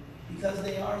treasury because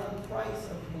they are the price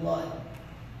of blood.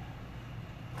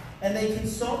 And they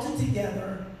consulted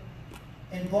together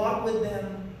and bought with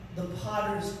them the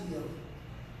potter's field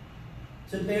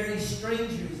to bury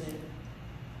strangers in.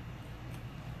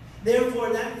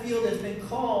 Therefore, that field has been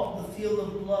called the field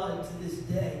of blood to this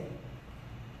day.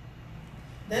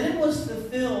 Then it was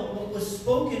fulfilled what was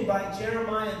spoken by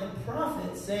Jeremiah the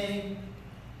prophet, saying,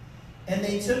 and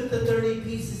they took the 30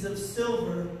 pieces of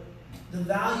silver, the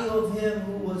value of him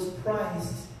who was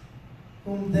priced,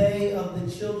 whom they of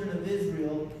the children of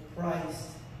Israel priced,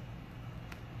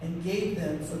 and gave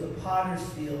them for the potter's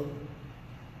field,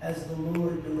 as the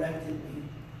Lord directed me.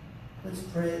 Let's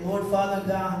pray. Lord, Father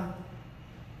God,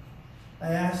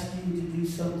 I ask you to do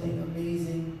something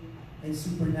amazing and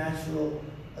supernatural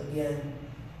again.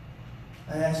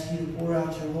 I ask you to pour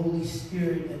out your Holy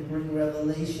Spirit and bring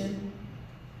revelation.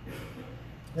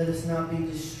 Let us not be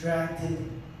distracted.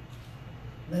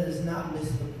 Let us not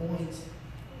miss the point.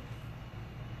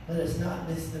 Let us not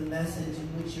miss the message in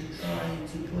which you're trying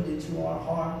to put into our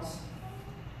hearts.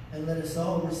 And let us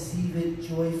all receive it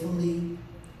joyfully.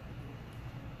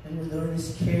 And with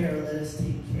earnest care, let us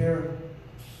take care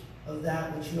of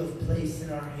that which you have placed in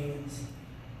our hands.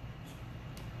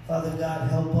 Father God,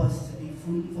 help us to be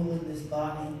fruitful in this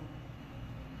body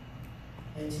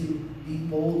and to be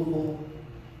moldable.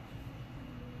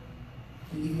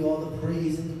 We give you all the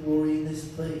praise and the glory in this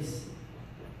place.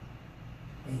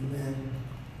 Amen.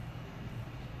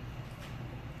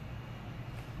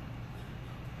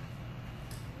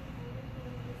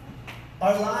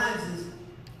 Our lives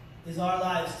is our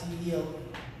lives to yield.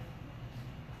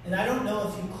 And I don't know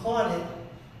if you caught it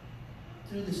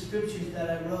through the scriptures that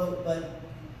I wrote, but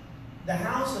the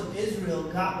house of Israel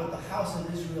got what the house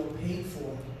of Israel paid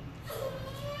for.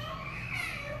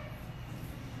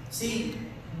 See,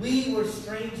 we were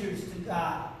strangers to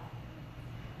God.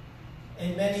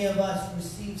 And many of us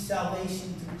received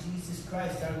salvation through Jesus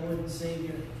Christ, our Lord and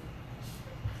Savior.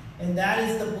 And that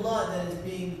is the blood that is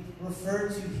being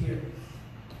referred to here.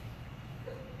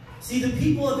 See, the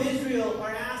people of Israel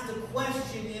are asked a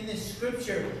question in this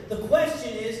scripture. The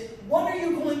question is, what are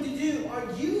you going to do?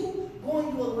 Are you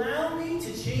going to allow me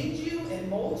to change you and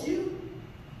mold you?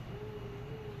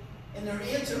 And their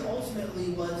answer ultimately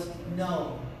was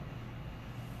no.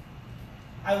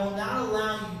 I will not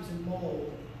allow you to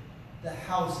mold the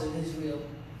house of Israel.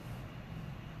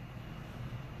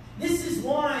 This is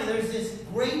why there's this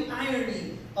great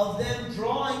irony of them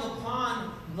drawing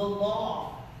upon the law.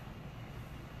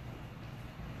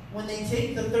 When they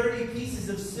take the 30 pieces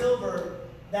of silver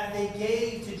that they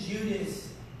gave to Judas,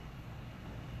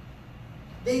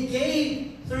 they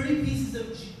gave 30 pieces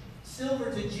of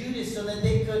silver to Judas so that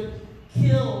they could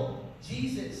kill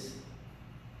Jesus.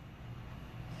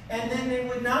 And then they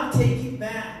would not take it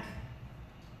back.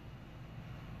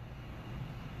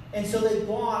 And so they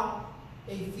bought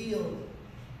a field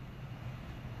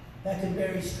that could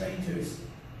bury strangers.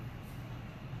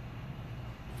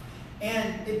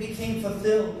 And it became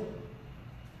fulfilled.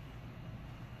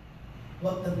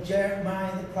 What the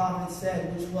Jeremiah the prophet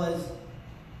said, which was,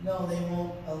 no, they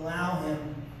won't allow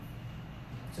him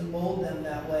to mold them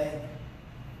that way.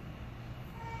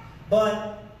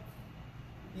 But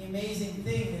the amazing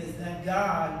thing is that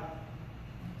God,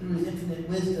 through his infinite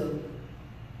wisdom,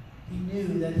 he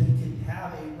knew that he could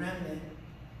have a remnant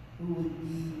who would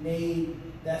be made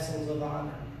vessels of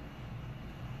honor,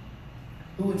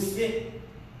 who would fit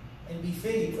and be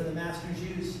fitting for the master's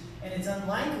use. And it's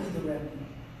unlikely the remnant.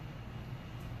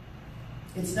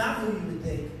 It's not who you would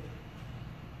think.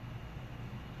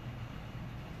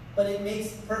 But it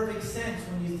makes perfect sense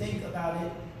when you think about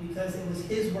it, because it was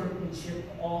his workmanship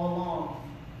all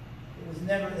along. It was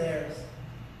never theirs.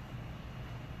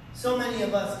 So many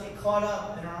of us get caught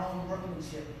up in our own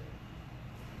workmanship.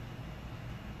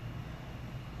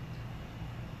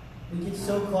 We get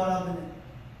so caught up in it.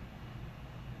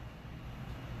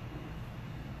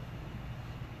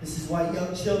 This is why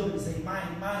young children say,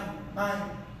 mine, mine,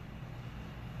 mine.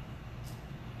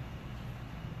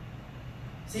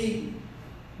 See,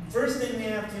 the first thing we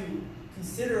have to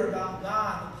consider about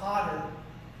God, the potter,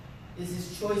 is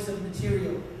his choice of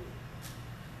material.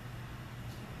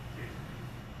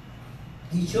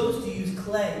 He chose to use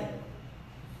clay.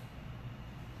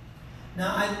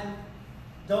 Now, I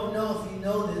don't know if you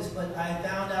know this, but I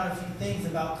found out a few things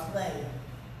about clay.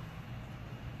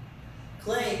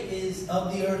 Clay is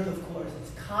of the earth, of course.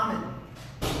 It's common.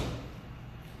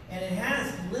 And it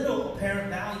has little apparent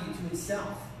value to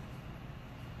itself.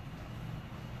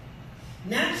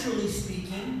 Naturally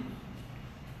speaking,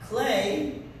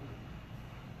 clay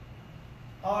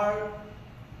are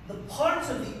the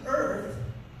parts of the earth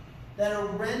that are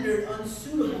rendered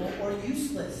unsuitable or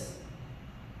useless.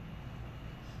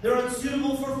 They're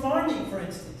unsuitable for farming, for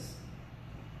instance.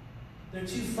 They're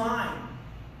too fine.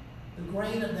 The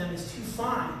grain of them is too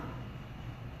fine.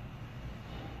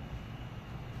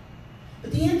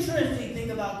 But the interesting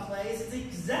thing about clay is it's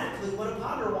exactly what a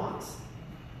potter wants.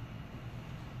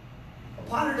 A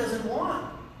potter doesn't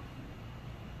want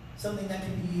something that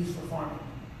can be used for farming.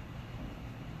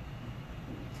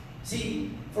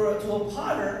 See, to a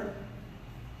potter,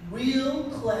 real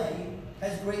clay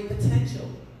has great potential,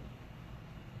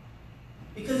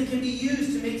 because it can be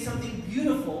used to make something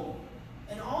beautiful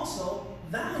and also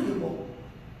valuable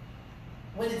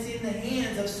when it's in the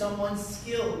hands of someone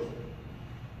skilled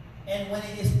and when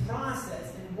it is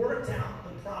processed and worked out the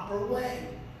proper way.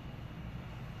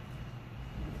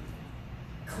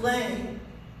 Clay,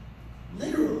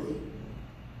 literally,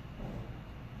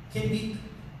 can be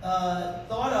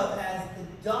thought of as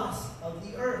the dust of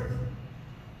the earth.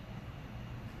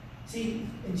 See,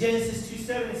 in Genesis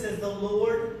 2:7 it says, the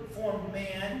Lord formed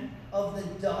man of the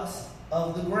dust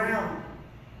of the ground.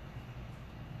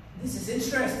 This is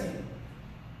interesting.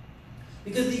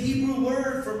 Because the Hebrew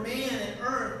word for man and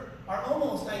earth are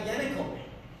almost identical.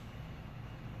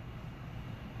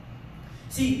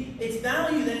 See, it's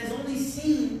value that is only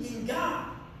seen in God,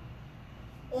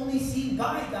 only seen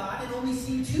by God, and only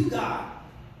seen to God.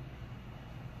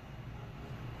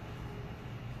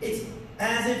 It's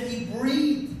as if He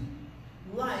breathed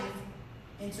life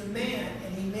into man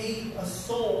and He made a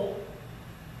soul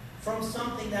from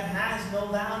something that has no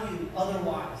value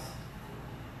otherwise.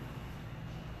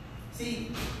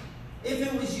 See, if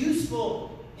it was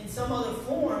useful in some other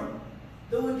form,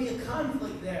 there would be a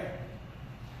conflict there.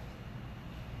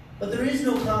 But there is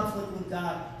no conflict with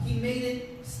God. He made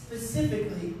it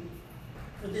specifically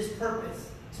for this purpose,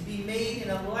 to be made in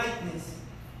a likeness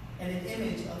and an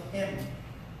image of Him.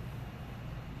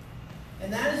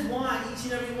 And that is why each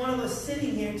and every one of us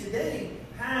sitting here today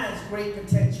has great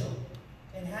potential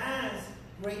and has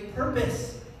great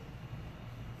purpose.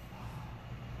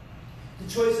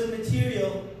 The choice of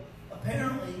material,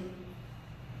 apparently,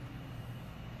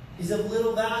 is of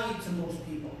little value to most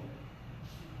people.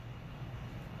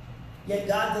 Yet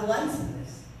God delights in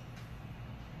this.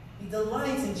 He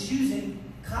delights in choosing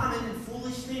common and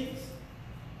foolish things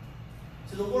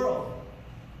to the world.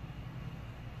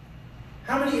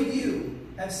 How many of you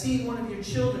have seen one of your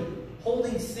children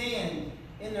holding sand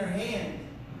in their hand,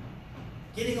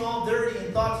 getting all dirty,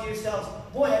 and thought to yourselves,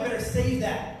 boy, I better save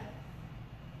that.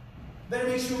 Better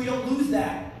make sure we don't lose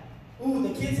that. Ooh,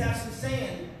 the kids have some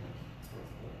sand.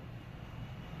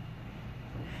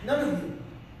 None of you.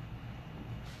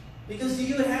 Because to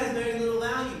you it has very little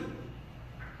value.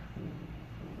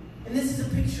 And this is a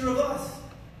picture of us.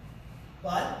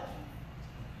 But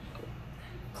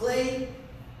clay,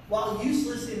 while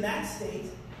useless in that state,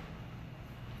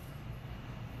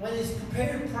 when it's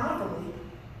prepared properly,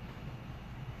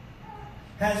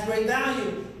 has great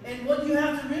value. And what you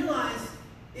have to realize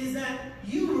is that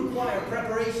you require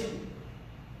preparation.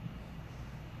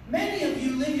 Many of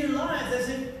you live your lives as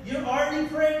if you're already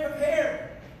prepared.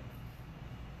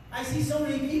 I see so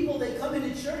many people, they come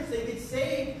into church, they get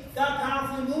saved, God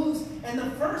powerfully moves, and the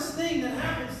first thing that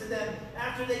happens to them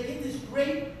after they get this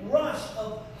great rush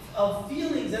of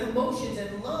feelings and emotions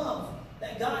and love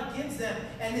that God gives them,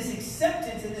 and this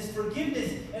acceptance and this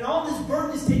forgiveness, and all this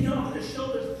burden is taken off of their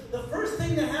shoulders, the first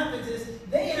thing that happens is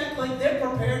they act like they're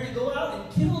prepared to go out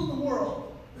and kill the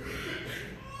world.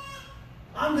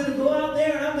 I'm going to go out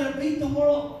there and I'm going to beat the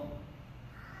world.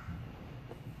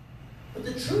 But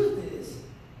the truth is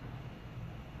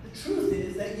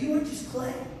that you are just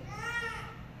clay.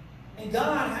 And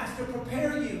God has to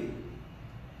prepare you.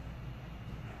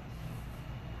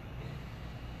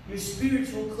 You're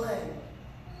spiritual clay.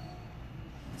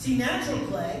 See, natural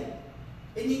clay,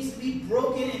 it needs to be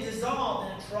broken and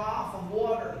dissolved in a trough of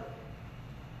water.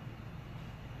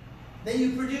 Then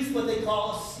you produce what they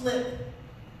call a slip.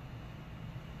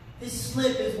 This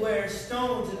slip is where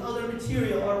stones and other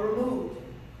material are removed.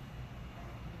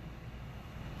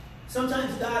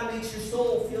 Sometimes God makes your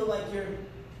soul feel like you're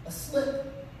a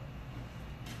slip.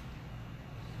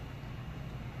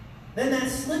 Then that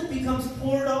slip becomes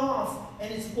poured off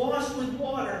and it's washed with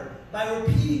water by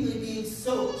repeatedly being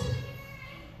soaked.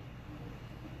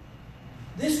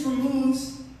 This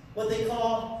removes what they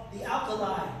call the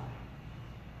alkali.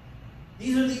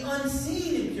 These are the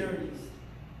unseen impurities.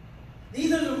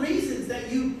 These are the reasons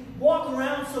that you walk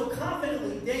around so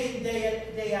confidently day in,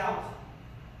 day out.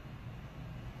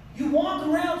 You walk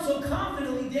around so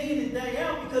confidently day in and day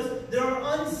out because there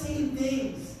are unseen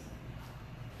things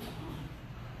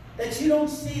that you don't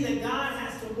see that God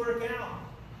has to work out.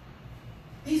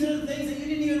 These are the things that you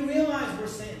didn't even realize were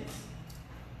sins.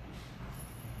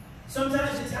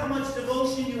 Sometimes it's how much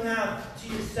devotion you have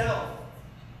to yourself.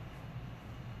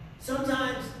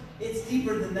 Sometimes it's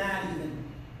deeper than that even.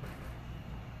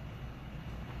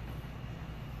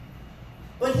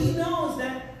 But He knows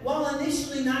that while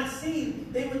initially not seen,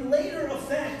 they would later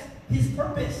affect His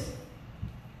purpose.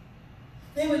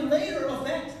 They would later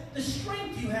affect the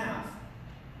strength you have.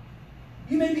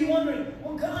 You may be wondering,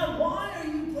 well, God, why are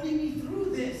you putting me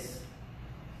through this?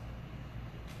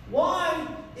 Why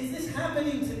is this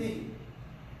happening to me?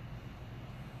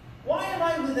 Why am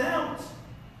I without?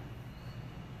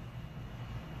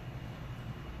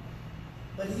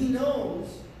 But He knows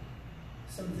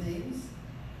some things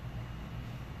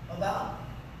about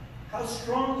how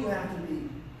strong you have to be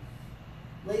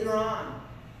later on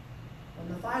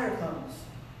when the fire comes.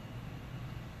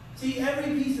 See,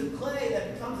 every piece of clay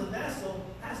that becomes a vessel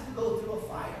has to go through a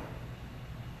fire.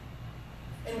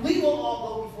 And we will all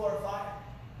go before a fire.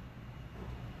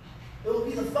 It will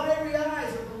be the fiery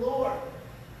eyes of the Lord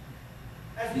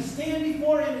as we stand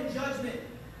before Him in judgment.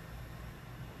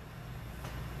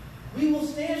 We will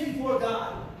stand before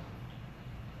God,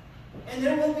 and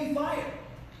there will be fire.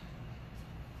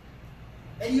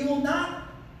 And you will not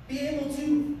be able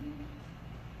to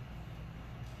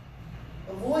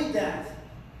avoid that.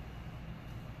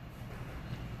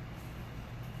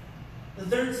 The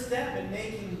third step in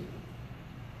making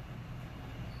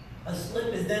a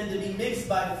slip is then to be mixed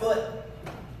by foot.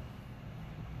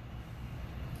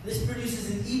 This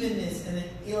produces an evenness and an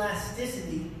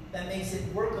elasticity that makes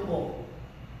it workable.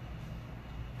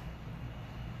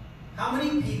 How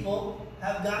many people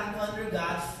have gotten under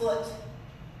God's foot?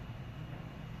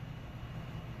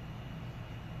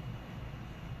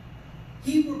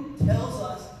 Hebrew tells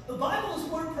us, the Bible is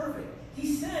word perfect.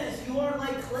 He says, you are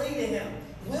like clay to him.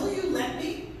 Will you let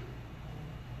me?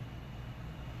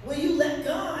 Will you let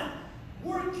God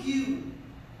work you?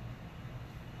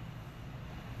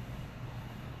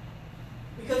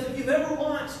 Because if you've ever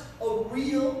watched a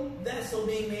real vessel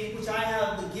being made, which I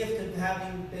have the gift of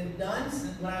having been done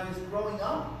since when I was growing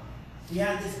up, we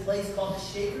had this place called the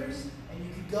Shakers, and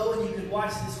you could go and you could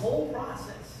watch this whole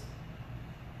process.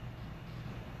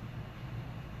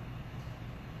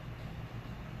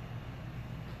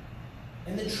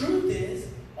 And the truth is,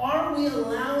 are we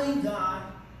allowing God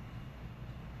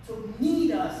to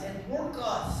knead us and work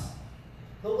us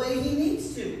the way he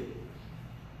needs to?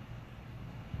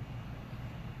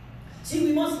 See,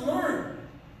 we must learn.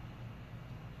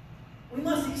 We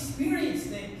must experience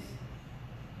things.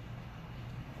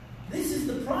 This is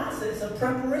the process of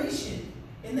preparation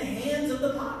in the hands of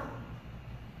the potter.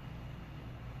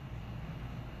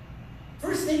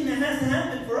 First thing that has to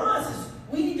happen for us is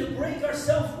we need to break our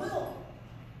self-will.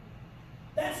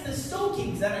 That's the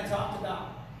soakings that I talked about.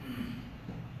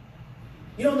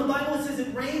 You know, the Bible says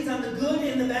it rains on the good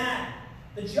and the bad,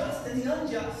 the just and the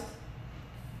unjust.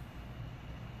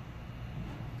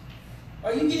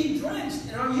 Are you getting drenched,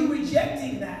 and are you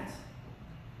rejecting that?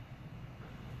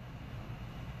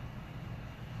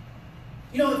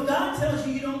 You know, if God tells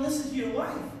you you don't listen to your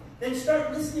wife, then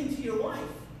start listening to your wife.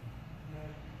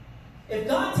 If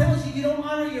God tells you you don't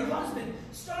honor your husband,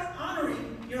 start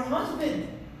honoring your husband.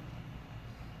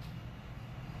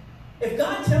 If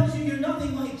God tells you you're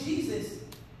nothing like Jesus,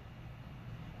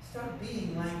 start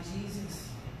being like Jesus.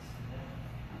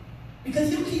 Because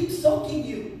he'll keep soaking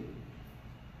you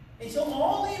until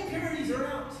all the impurities are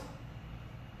out.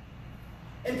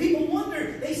 And people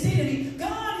wonder, they say to me,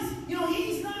 God is,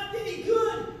 he's not any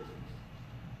good.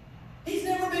 He's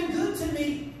never been good to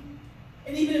me.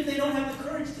 And even if they don't have the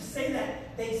courage to say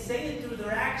that, they say it through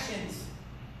their actions.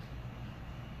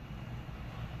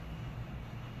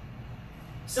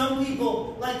 Some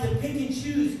people like to pick and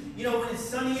choose. When it's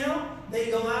sunny out,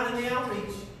 they go out and they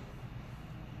outreach.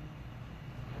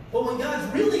 But when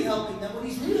God's really helping them, when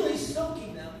he's really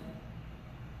soaking them,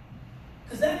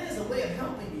 because that is a way of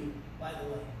helping you, by the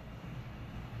way.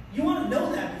 You want to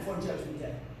know that before Judgment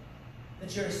Day,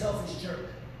 that you're a selfish jerk.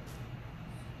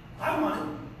 I want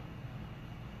it.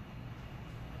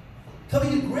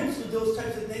 Coming to grips with those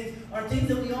types of things are things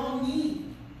that we all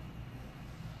need.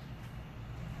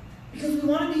 Because we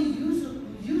want to be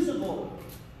usable.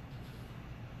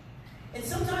 And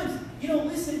sometimes,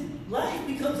 listen, life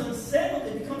becomes unsettled.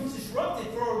 It becomes disrupted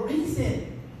for a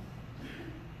reason.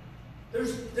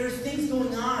 There's things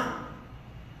going on.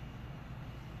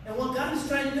 And what God is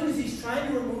trying to do is he's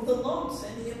trying to remove the lumps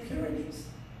and the impurities.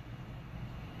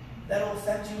 That'll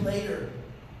affect you later.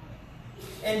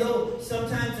 And though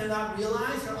sometimes they're not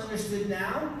realized or understood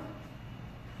now,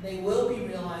 they will be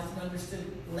realized and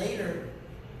understood later.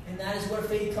 And that is where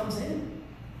faith comes in.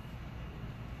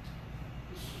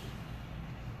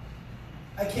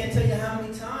 I can't tell you how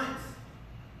many times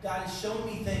God has shown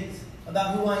me things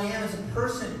about who I am as a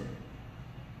person.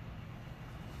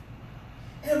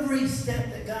 Every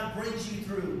step that God brings you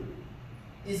through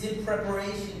is in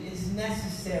preparation, is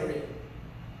necessary.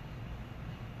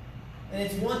 And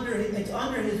it's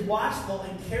under his watchful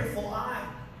and careful eye.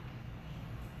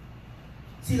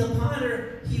 See, the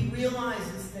potter, he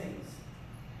realizes things.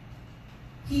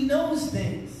 He knows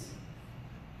things.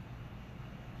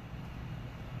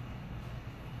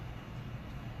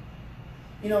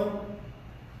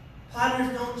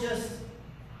 Potters don't just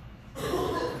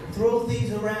throw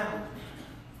things around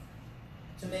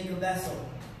to make a vessel.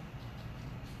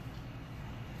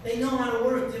 They know how to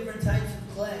work different types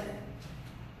of clay,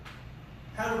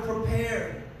 how to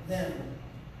prepare them.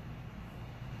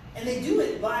 And they do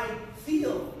it by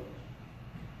feel.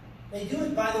 They do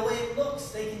it by the way it looks.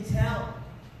 They can tell.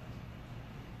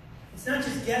 It's not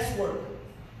just guesswork.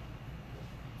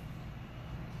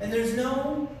 And there's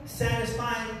no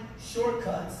satisfying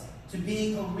shortcuts to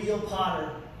being a real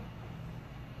potter.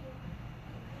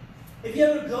 If you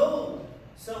ever go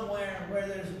somewhere where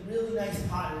there's really nice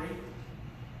pottery,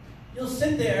 you'll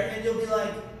sit there and you'll be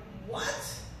like,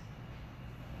 what?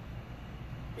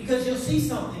 Because you'll see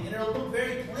something and it'll look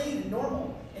very plain and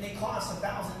normal and it costs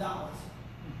 $1,000.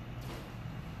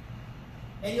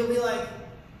 And you'll be like,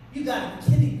 you gotta be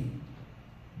kidding me.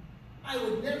 I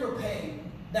would never pay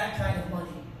that kind of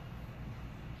money.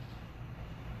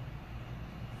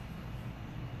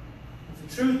 But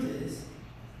the truth is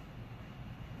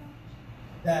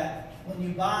that when you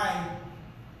buy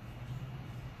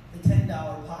the $10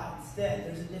 pot instead,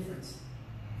 there's a difference.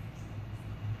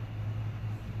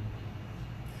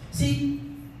 See,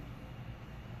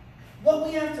 what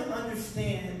we have to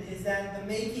understand is that the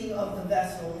making of the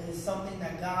vessel is something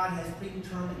that God has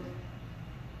predetermined.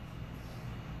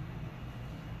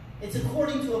 It's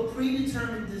according to a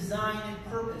predetermined design and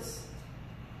purpose.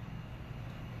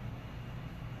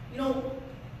 You know,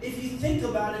 if you think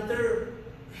about it, there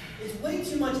is way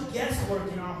too much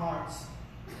guesswork in our hearts.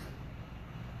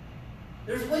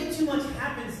 There's way too much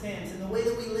happenstance in the way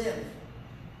that we live.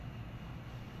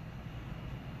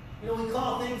 You know, we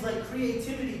call things like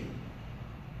creativity.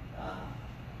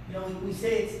 We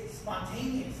say it's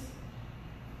spontaneous.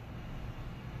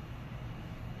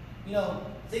 You know,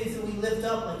 things that we lift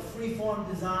up like free-form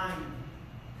design.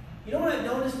 You know what I've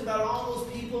noticed about all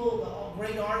those people, all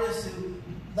great artists who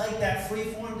like that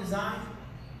free-form design?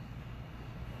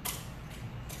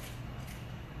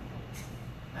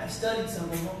 I've studied some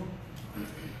of them.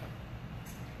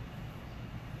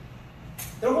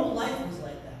 Their whole life was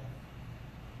like that.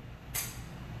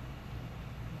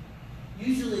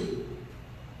 Usually,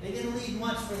 they didn't leave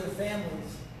much for their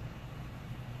families.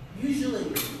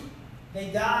 Usually,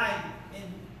 they died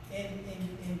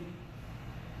in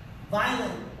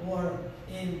violent or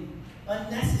in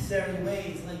unnecessary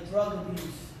ways, like drug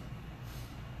abuse.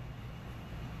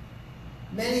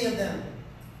 Many of them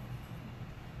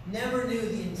never knew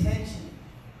the intention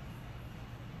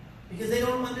because they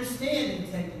don't understand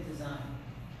intended design.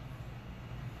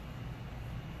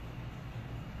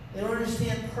 They don't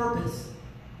understand purpose.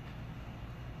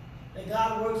 That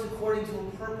God works according to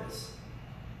a purpose,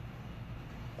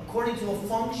 according to a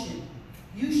function.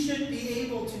 You should be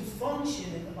able to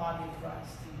function in the body of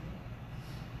Christ.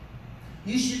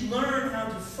 You should learn how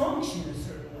to function a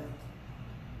certain way.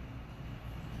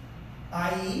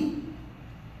 I.e.,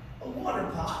 a water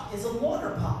pot is a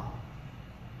water pot.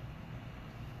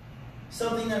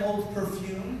 Something that holds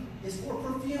perfume is for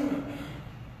perfume.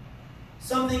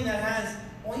 Something that has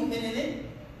ointment in it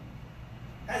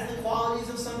has the qualities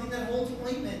of something that holds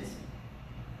ointment.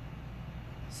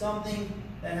 Something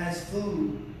that has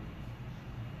food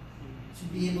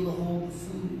should be able to hold the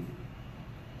food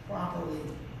properly.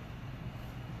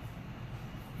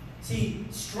 See,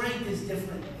 strength is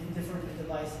different in different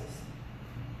devices.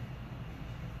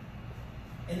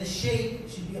 And the shape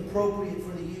should be appropriate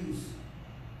for the use.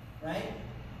 Right?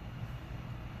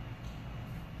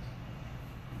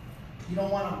 You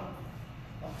don't want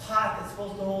a pot that's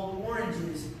supposed to hold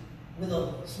oranges with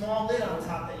a small lid on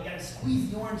top that you got to squeeze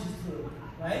the oranges through,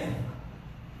 right?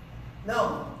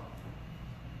 No.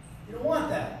 You don't want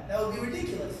that. That would be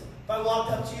ridiculous. If I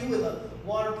walked up to you with a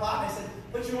water pot and I said,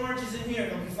 put your oranges in here,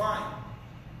 they'll be fine.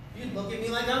 You'd look at me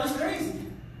like I was crazy.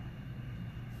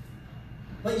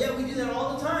 But yet we do that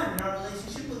all the time in our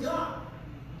relationship with God.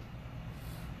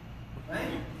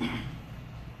 Right?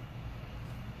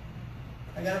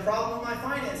 I got a problem with my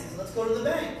finances. Let's go to the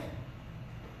bank.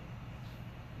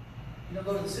 You don't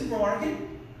go to the supermarket.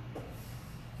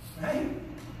 Right?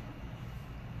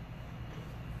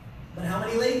 But how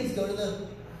many ladies go to the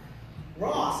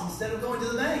Ross instead of going to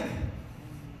the bank?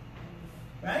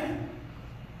 Right?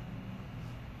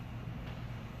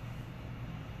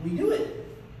 We do it.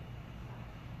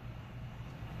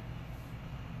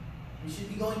 We should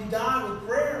be going to God with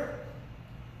prayer.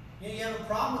 You have a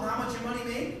problem with how much your money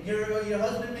makes, your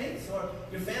husband makes, or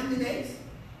your family makes?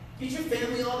 Get your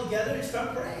family all together and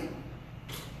start praying.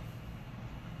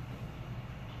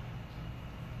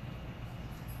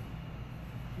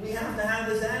 We have to have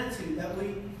this attitude that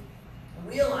we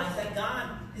realize that God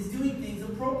is doing things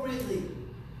appropriately.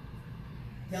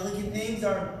 Delicate things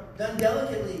are done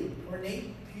delicately.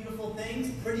 Ornate, beautiful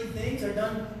things, pretty things are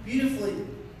done beautifully.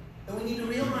 And we need to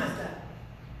realize that.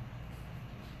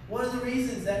 One of the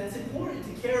reasons that it's important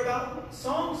to care about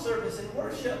song service and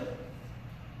worship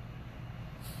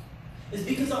is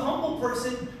because a humble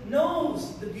person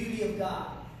knows the beauty of God.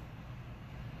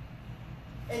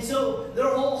 And so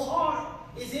their whole heart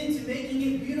is into making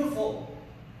it beautiful.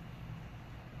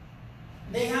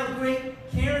 They have great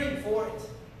caring for it.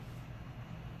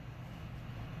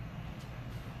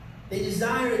 They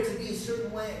desire it to be a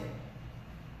certain way.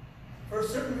 for a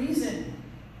certain reason.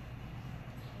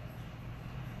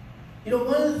 You know,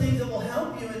 one of the things that will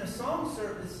help you in a song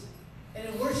service and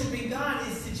in worshiping God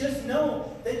is to just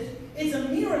know that it's a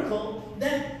miracle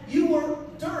that you were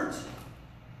dirt.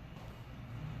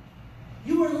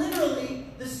 You were literally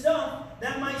the stuff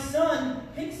that my son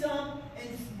picks up and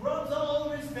rubs all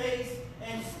over his face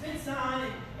and spits on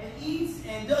and eats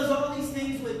and does all these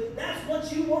things with. That's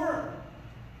what you were.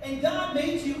 And God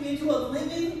made you into a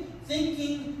living,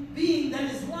 thinking being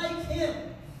that is like him.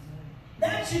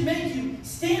 That should make you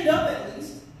stand up at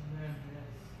least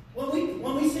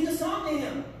when we sing a song to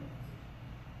him.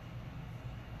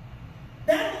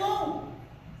 That alone.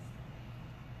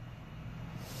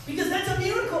 Because that's a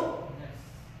miracle.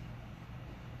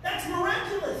 That's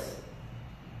miraculous.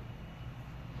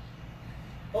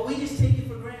 But we just take it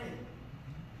for granted.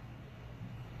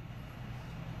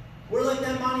 We're like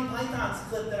that Monty Python's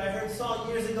clip that I saw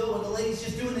years ago when the lady's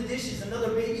just doing the dishes,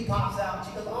 another baby pops out, and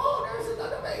she goes, "Oh, there's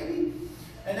another baby."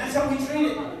 And that's how we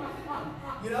treat it.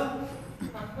 You know?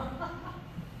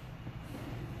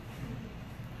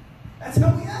 That's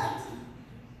how we act.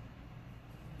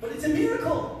 But it's a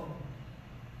miracle.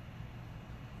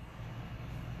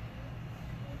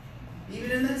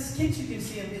 Even in that skit you can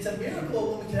see him. It's a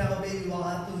miracle when we can have a baby while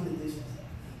out doing the dishes.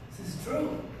 This is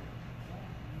true.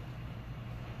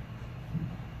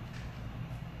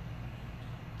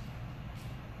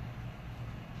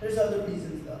 There's other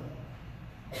reasons, though,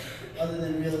 other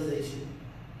than realization.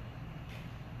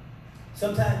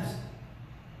 Sometimes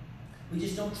we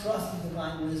just don't trust the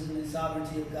divine wisdom and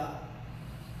sovereignty of God.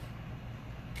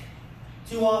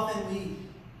 Too often we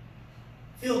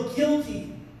feel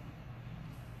guilty.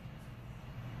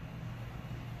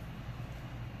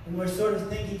 And we're sort of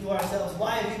thinking to ourselves,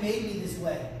 why have you made me this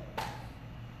way?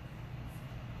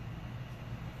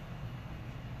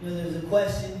 You know, there's a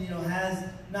question, has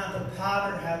not the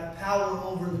potter have power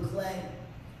over the clay?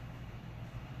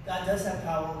 God does have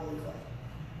power over the clay.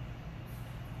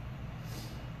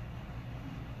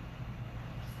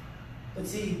 But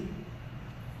see,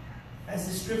 as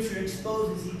the scripture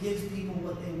exposes, he gives people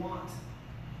what they want.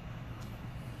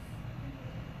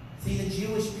 See, the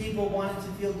Jewish people wanted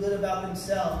to feel good about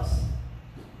themselves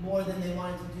more than they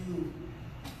wanted to do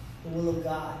the will of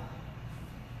God.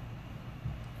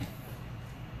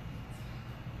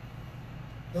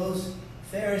 Those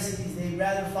Pharisees, they'd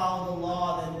rather follow the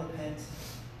law than repent.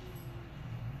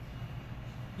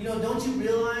 Don't you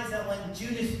realize that when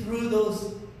Judas threw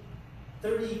those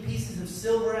 30 pieces of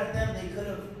silver at them, they could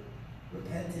have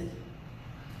repented.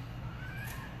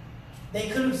 They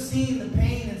could have seen the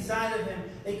pain inside of him.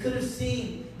 They could have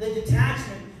seen the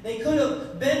detachment. They could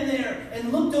have been there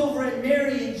and looked over at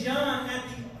Mary and John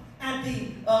at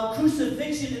the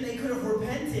crucifixion, and they could have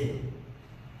repented.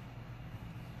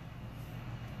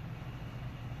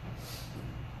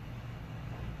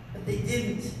 But they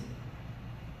didn't.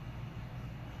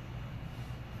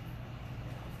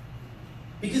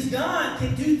 Because God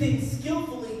can do things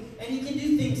skillfully, and he can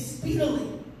do things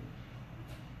speedily.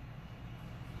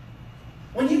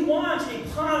 When you watch a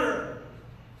potter,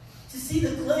 to see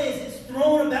the clay as it's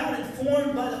thrown about and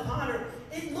formed by the potter,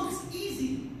 it looks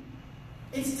easy.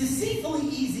 It's deceitfully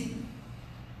easy.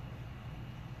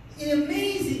 It's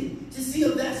amazing to see a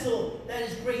vessel that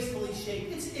is gracefully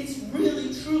shaped. It's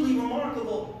really, truly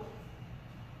remarkable.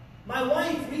 My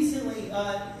wife recently,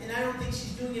 and I don't think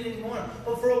she's doing it anymore,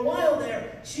 but for a while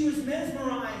there, she was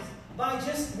mesmerized by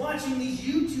just watching these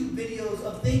YouTube videos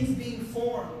of things being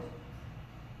formed.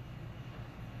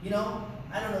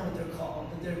 I don't know what they're called,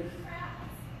 but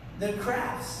they're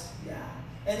crafts, yeah.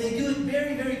 And they do it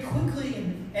very, very quickly,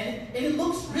 and it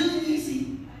looks really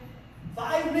easy.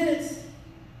 5 minutes.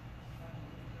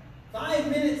 5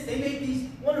 minutes, they make these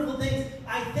wonderful things.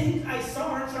 I think I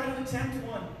saw her try to attempt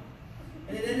one,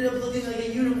 and it ended up looking like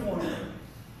a unicorn.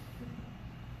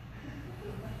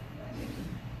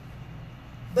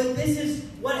 But this is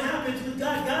what happens with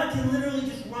God. God can literally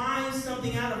just rise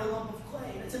something out of a lump of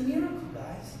clay. It's a miracle,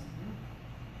 guys.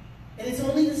 And it's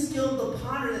only the skill of the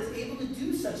potter that's able to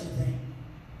do such a thing.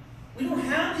 We don't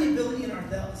have the ability in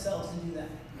ourselves to do that.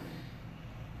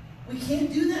 We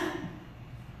can't do that.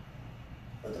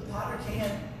 But the potter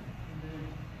can.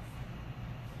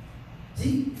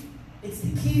 See, it's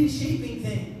the key to shaping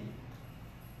things.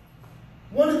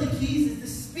 One of the keys is the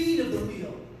speed of the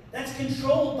wheel. That's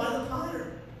controlled by the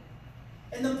potter.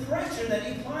 And the pressure that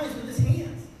he applies with his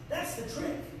hands. That's the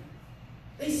trick.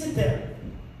 They sit there.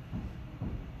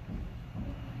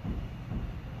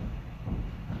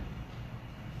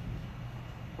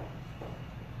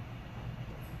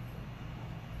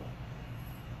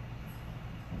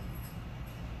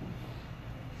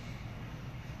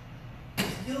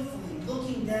 skillfully,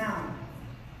 looking down,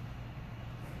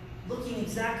 looking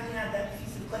exactly at that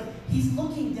piece of clay. He's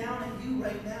looking down at you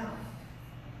right now.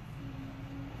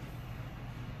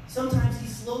 Sometimes he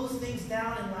slows things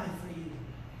down in life for you,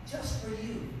 just for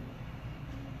you.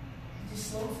 He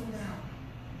just slows them down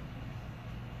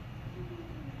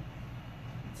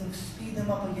to speed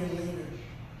them up again later.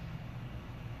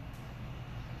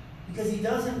 Because he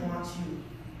doesn't want you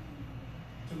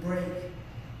to break.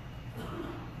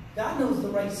 God knows the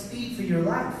right speed for your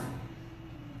life,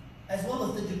 as well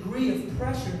as the degree of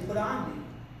pressure put on you.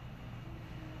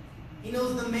 He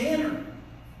knows the manner.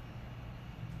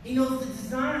 He knows the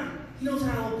design. He knows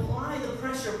how to apply the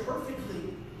pressure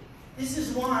perfectly. This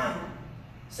is why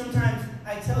sometimes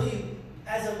I tell you,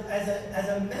 as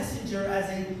a messenger, as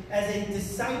a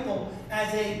disciple,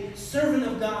 as a servant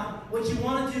of God, what you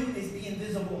want to do is be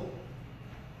invisible.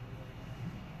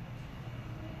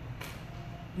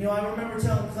 You know, I remember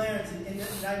telling Clarence,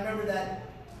 and I remember that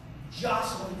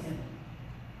jostling him.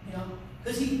 You know,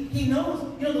 because he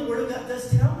knows, you know, the Word of God does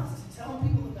tell us to tell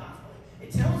people the gospel.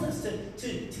 It tells us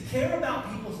to care about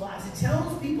people's lives. It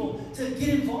tells people to get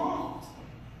involved.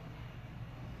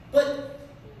 But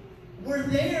we're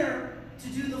there to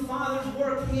do the Father's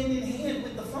work hand in hand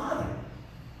with the Father.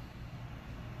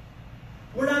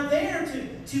 We're not there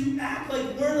to act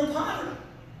like we're the potter.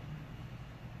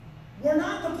 We're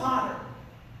not the potter.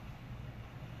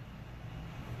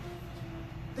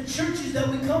 The churches that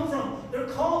we come from, they're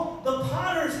called the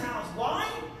Potter's House. Why?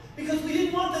 Because we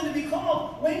didn't want them to be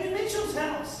called Wayman Mitchell's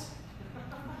house.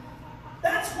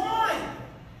 That's why.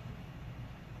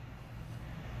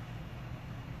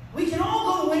 We can all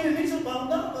go to Wayman Mitchell. Well,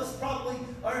 none of us probably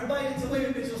are invited to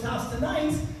Wayman Mitchell's house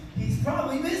tonight. He's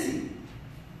probably busy.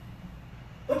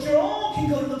 But you all can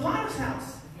go to the Potter's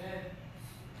house. Amen.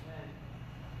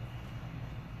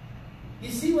 You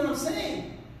see what I'm saying?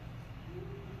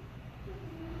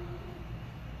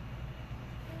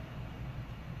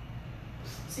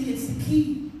 See, it's the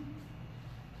key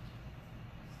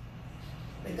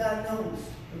that God knows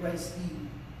the right speed.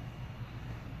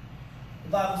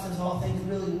 The Bible says all things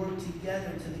really work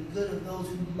together to the good of those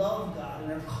who love God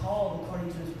and are called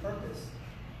according to his purpose.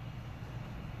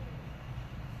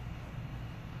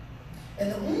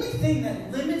 And the only thing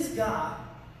that limits God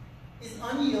is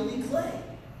unyielding clay.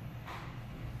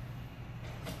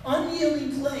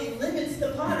 Unyielding clay limits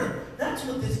the potter. That's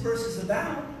what this verse is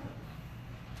about.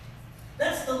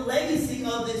 That's the legacy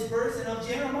of this verse and of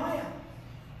Jeremiah.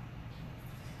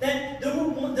 That there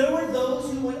were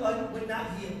those who would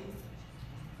not yield.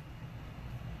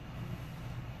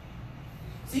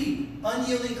 See,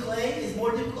 unyielding clay is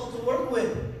more difficult to work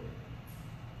with.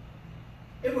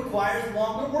 It requires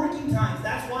longer working times.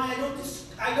 That's why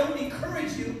I don't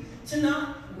encourage you to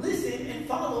not listen and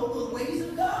follow the ways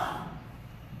of God.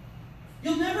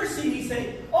 You'll never see me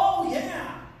say, "Oh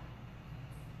yeah,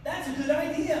 that's a good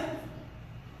idea."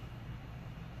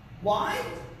 Why?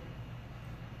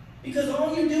 Because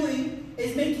all you're doing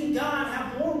is making God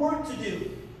have more work to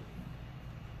do.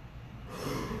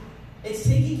 It's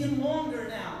taking him longer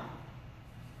now.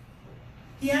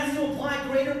 He has to apply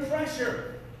greater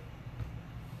pressure.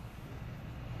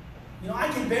 You know, I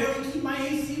can barely keep my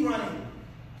AC running.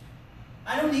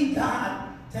 I don't need God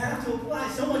to have to apply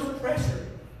so much pressure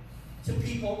to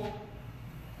people.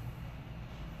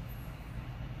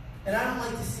 And I don't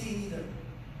like to see it either.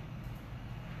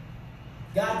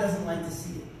 God doesn't like to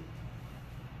see it.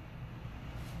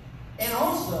 And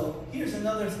also, here's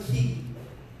another key.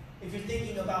 If you're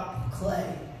thinking about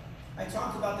clay, I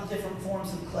talked about the different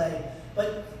forms of clay,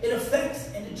 but it affects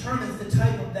and determines the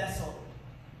type of vessel.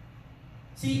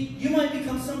 See, you might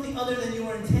become something other than you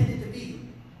were intended to be.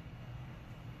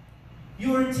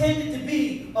 You were intended to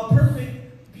be a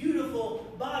perfect,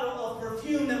 beautiful bottle of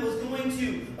perfume that was going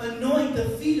to anoint the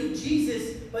feet of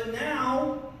Jesus, but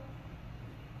now,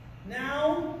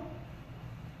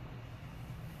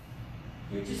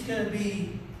 you're just going to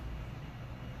be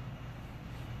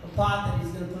a pot that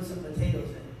he's going to put some potatoes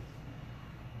in.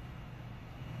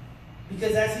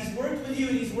 Because as he's worked with you,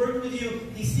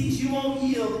 he sees you won't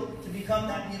yield to become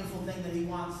that beautiful thing that he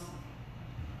wants.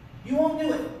 You won't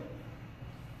do it.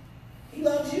 He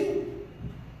loves you.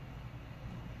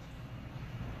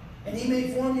 And he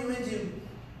may form you into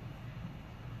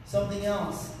something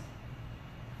else.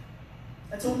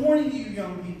 That's a warning to you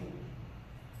young people.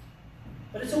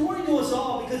 But it's a warning to us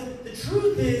all, because the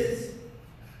truth is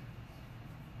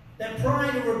that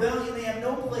pride and rebellion, they have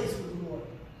no place with the Lord.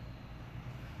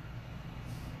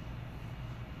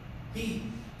 He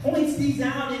points these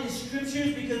out in his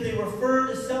scriptures because they refer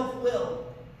to self-will.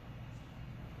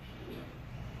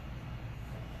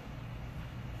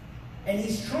 And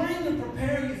he's trying to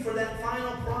prepare you for that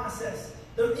final process.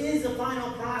 There is a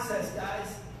final process,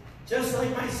 guys. Just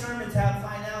like my sermons have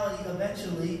finality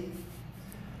eventually,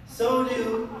 so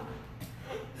do,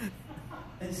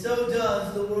 and so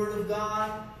does the Word of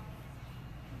God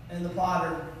and the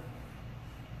potter.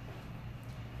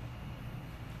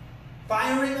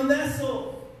 Firing a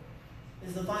vessel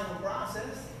is the final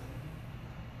process.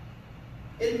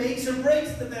 It makes or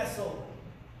breaks the vessel.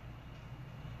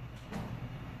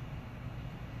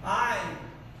 I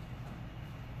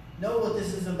know what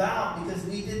this is about because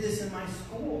we did this in my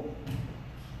school.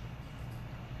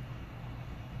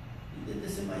 We did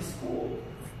this in my school.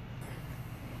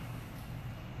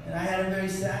 And I had a very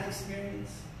sad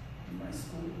experience in my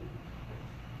school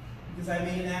because I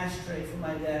made an ashtray for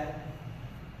my dad.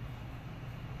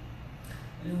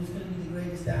 And it was going to be the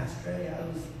greatest ashtray. I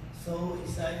was so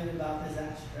excited about this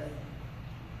ashtray.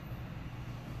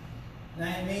 And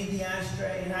I made the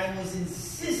ashtray, and I was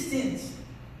insistent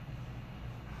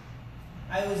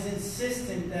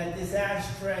that this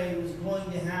ashtray was going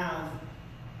to have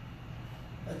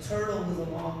a turtle with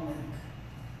a long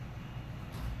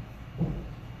neck.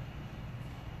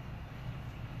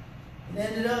 It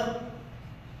ended up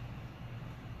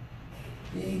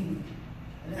being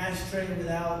an ashtray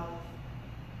without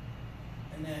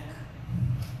a neck,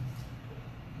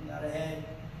 without a head.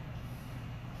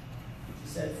 She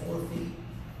said 4 feet.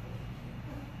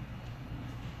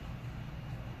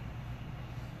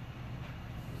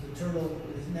 It was a turtle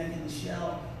with his neck in the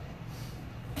shell.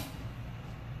 His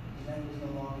neck was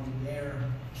no longer there.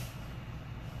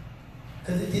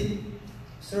 Because it didn't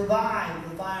survive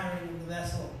the firing of the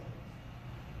vessel.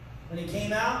 When it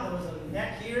came out, there was a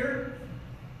neck here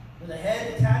with a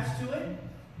head attached to it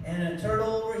and a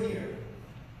turtle over here.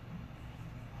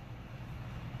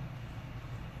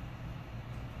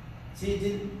 See, it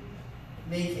didn't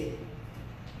make it.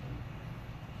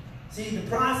 See, the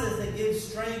process that gives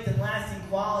strength and lasting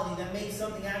quality, that makes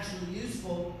something actually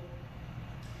useful,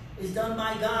 is done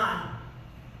by God.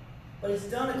 But it's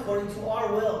done according to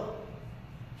our will.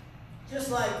 Just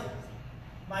like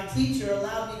my teacher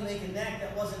allowed me to make a neck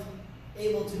that wasn't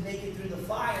able to make it through the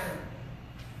fire,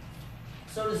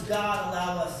 so does God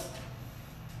allow us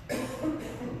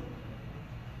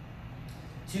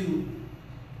to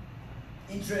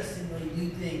interestingly do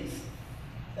things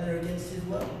that are against His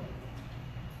will.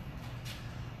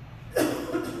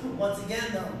 Once again,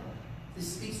 though,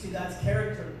 this speaks to God's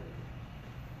character.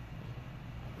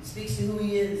 It speaks to who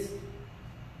He is.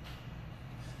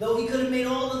 Though He could have made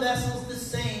all the vessels the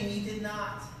same, He did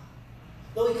not.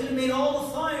 Though He could have made all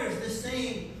the fires the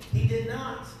same, He did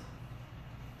not.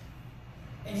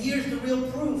 And here's the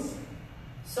real proof.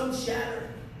 Some shatter,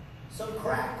 some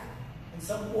crack, and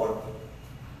some warp.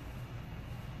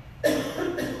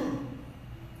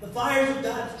 The fires of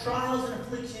God's trials and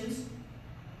afflictions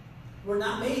were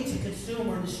not made to consume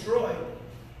or destroy,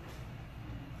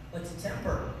 but to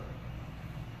temper.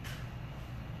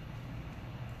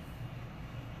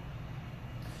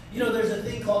 You know, there's a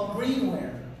thing called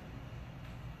greenware.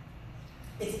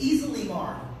 It's easily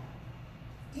marred,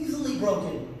 easily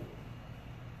broken.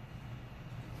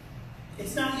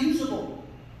 It's not usable.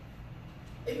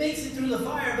 It makes it through the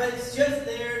fire, but it's just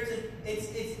there to,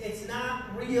 it's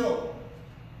not real.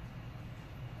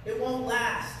 It won't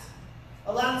last.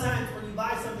 A lot of times when you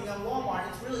buy something on Walmart,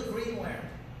 it's really greenware.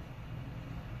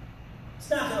 It's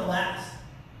not going to last.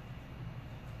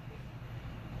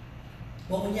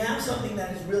 But when you have something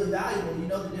that is really valuable, you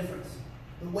know the difference.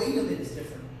 The weight of it is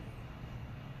different.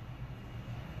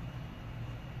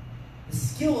 The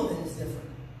skill of it is different.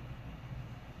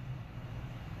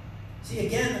 See,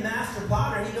 again, the master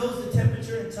potter, he knows the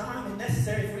temperature and time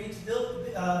necessary for each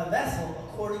vessel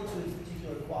according to its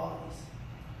particular qualities.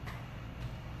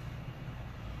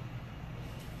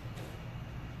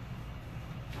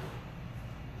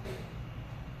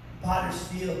 Potter's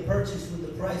field, purchased with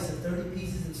the price of 30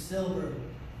 pieces of silver.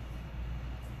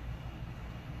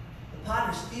 The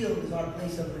potter's field is our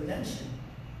place of redemption.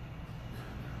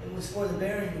 It was for the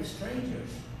bearing of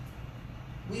strangers.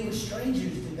 We were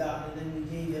strangers to God, and then we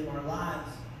gave Him our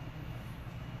lives.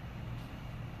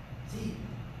 See,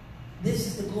 this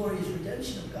is the glorious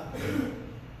redemption of God.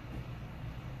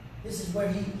 This is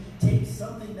where He takes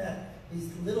something that is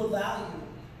little value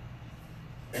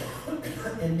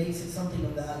and makes it something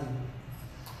of value.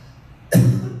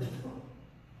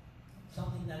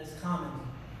 Something that is common.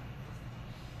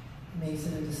 Makes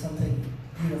it into something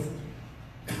beautiful.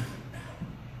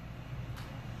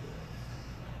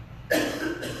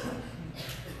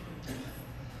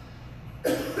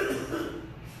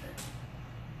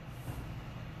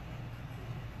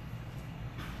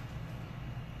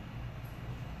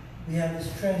 We have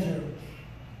this treasure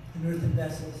in earthen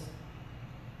vessels,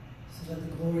 so that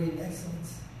the glory and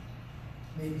excellence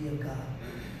may be of God.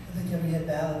 I think every head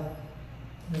bowed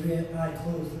and every eye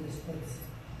closed in this place.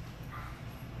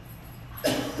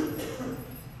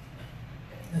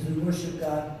 As we worship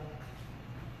God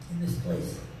in this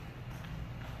place,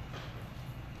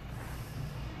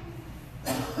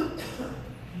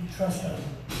 we trust Him.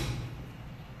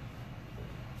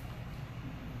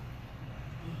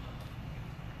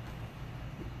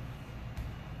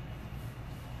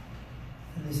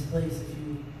 In this place, if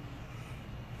you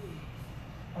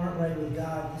aren't right with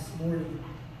God this morning,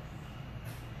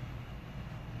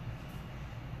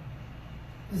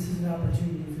 this is an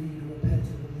opportunity for you to repent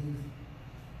and believe.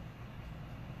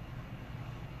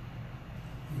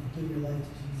 You can give your life to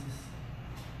Jesus.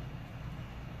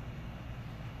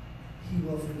 He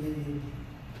will forgive you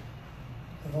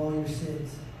of all your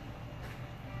sins,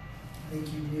 make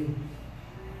you new.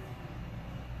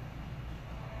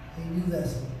 A new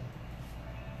vessel.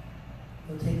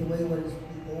 He'll take away what is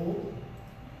old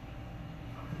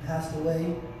and passed away,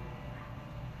 and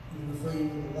He will fill you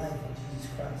with the life of Jesus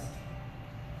Christ.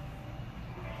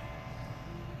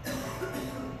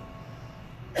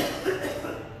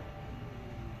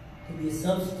 To be a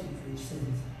substitute for your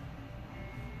sins.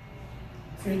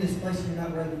 If you're in this place and you're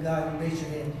not right with God, you raise your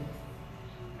hand.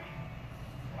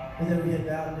 With every head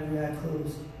bowed and every eye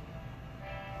closed.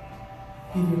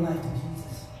 Give your life to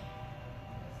Jesus.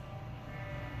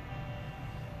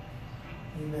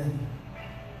 Amen.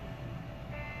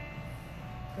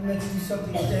 And let's do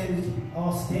something today. We can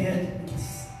all stand. We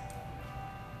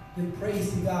can give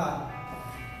praise to God.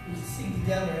 We can sing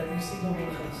together, every single one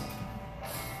of us.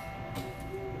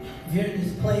 If you're in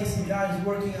this place and God is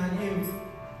working on you,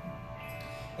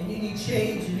 and you need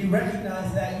change, and you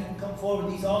recognize that, you can come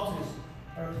forward. These altars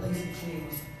are a place of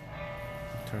change.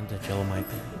 Turn the yellow mic.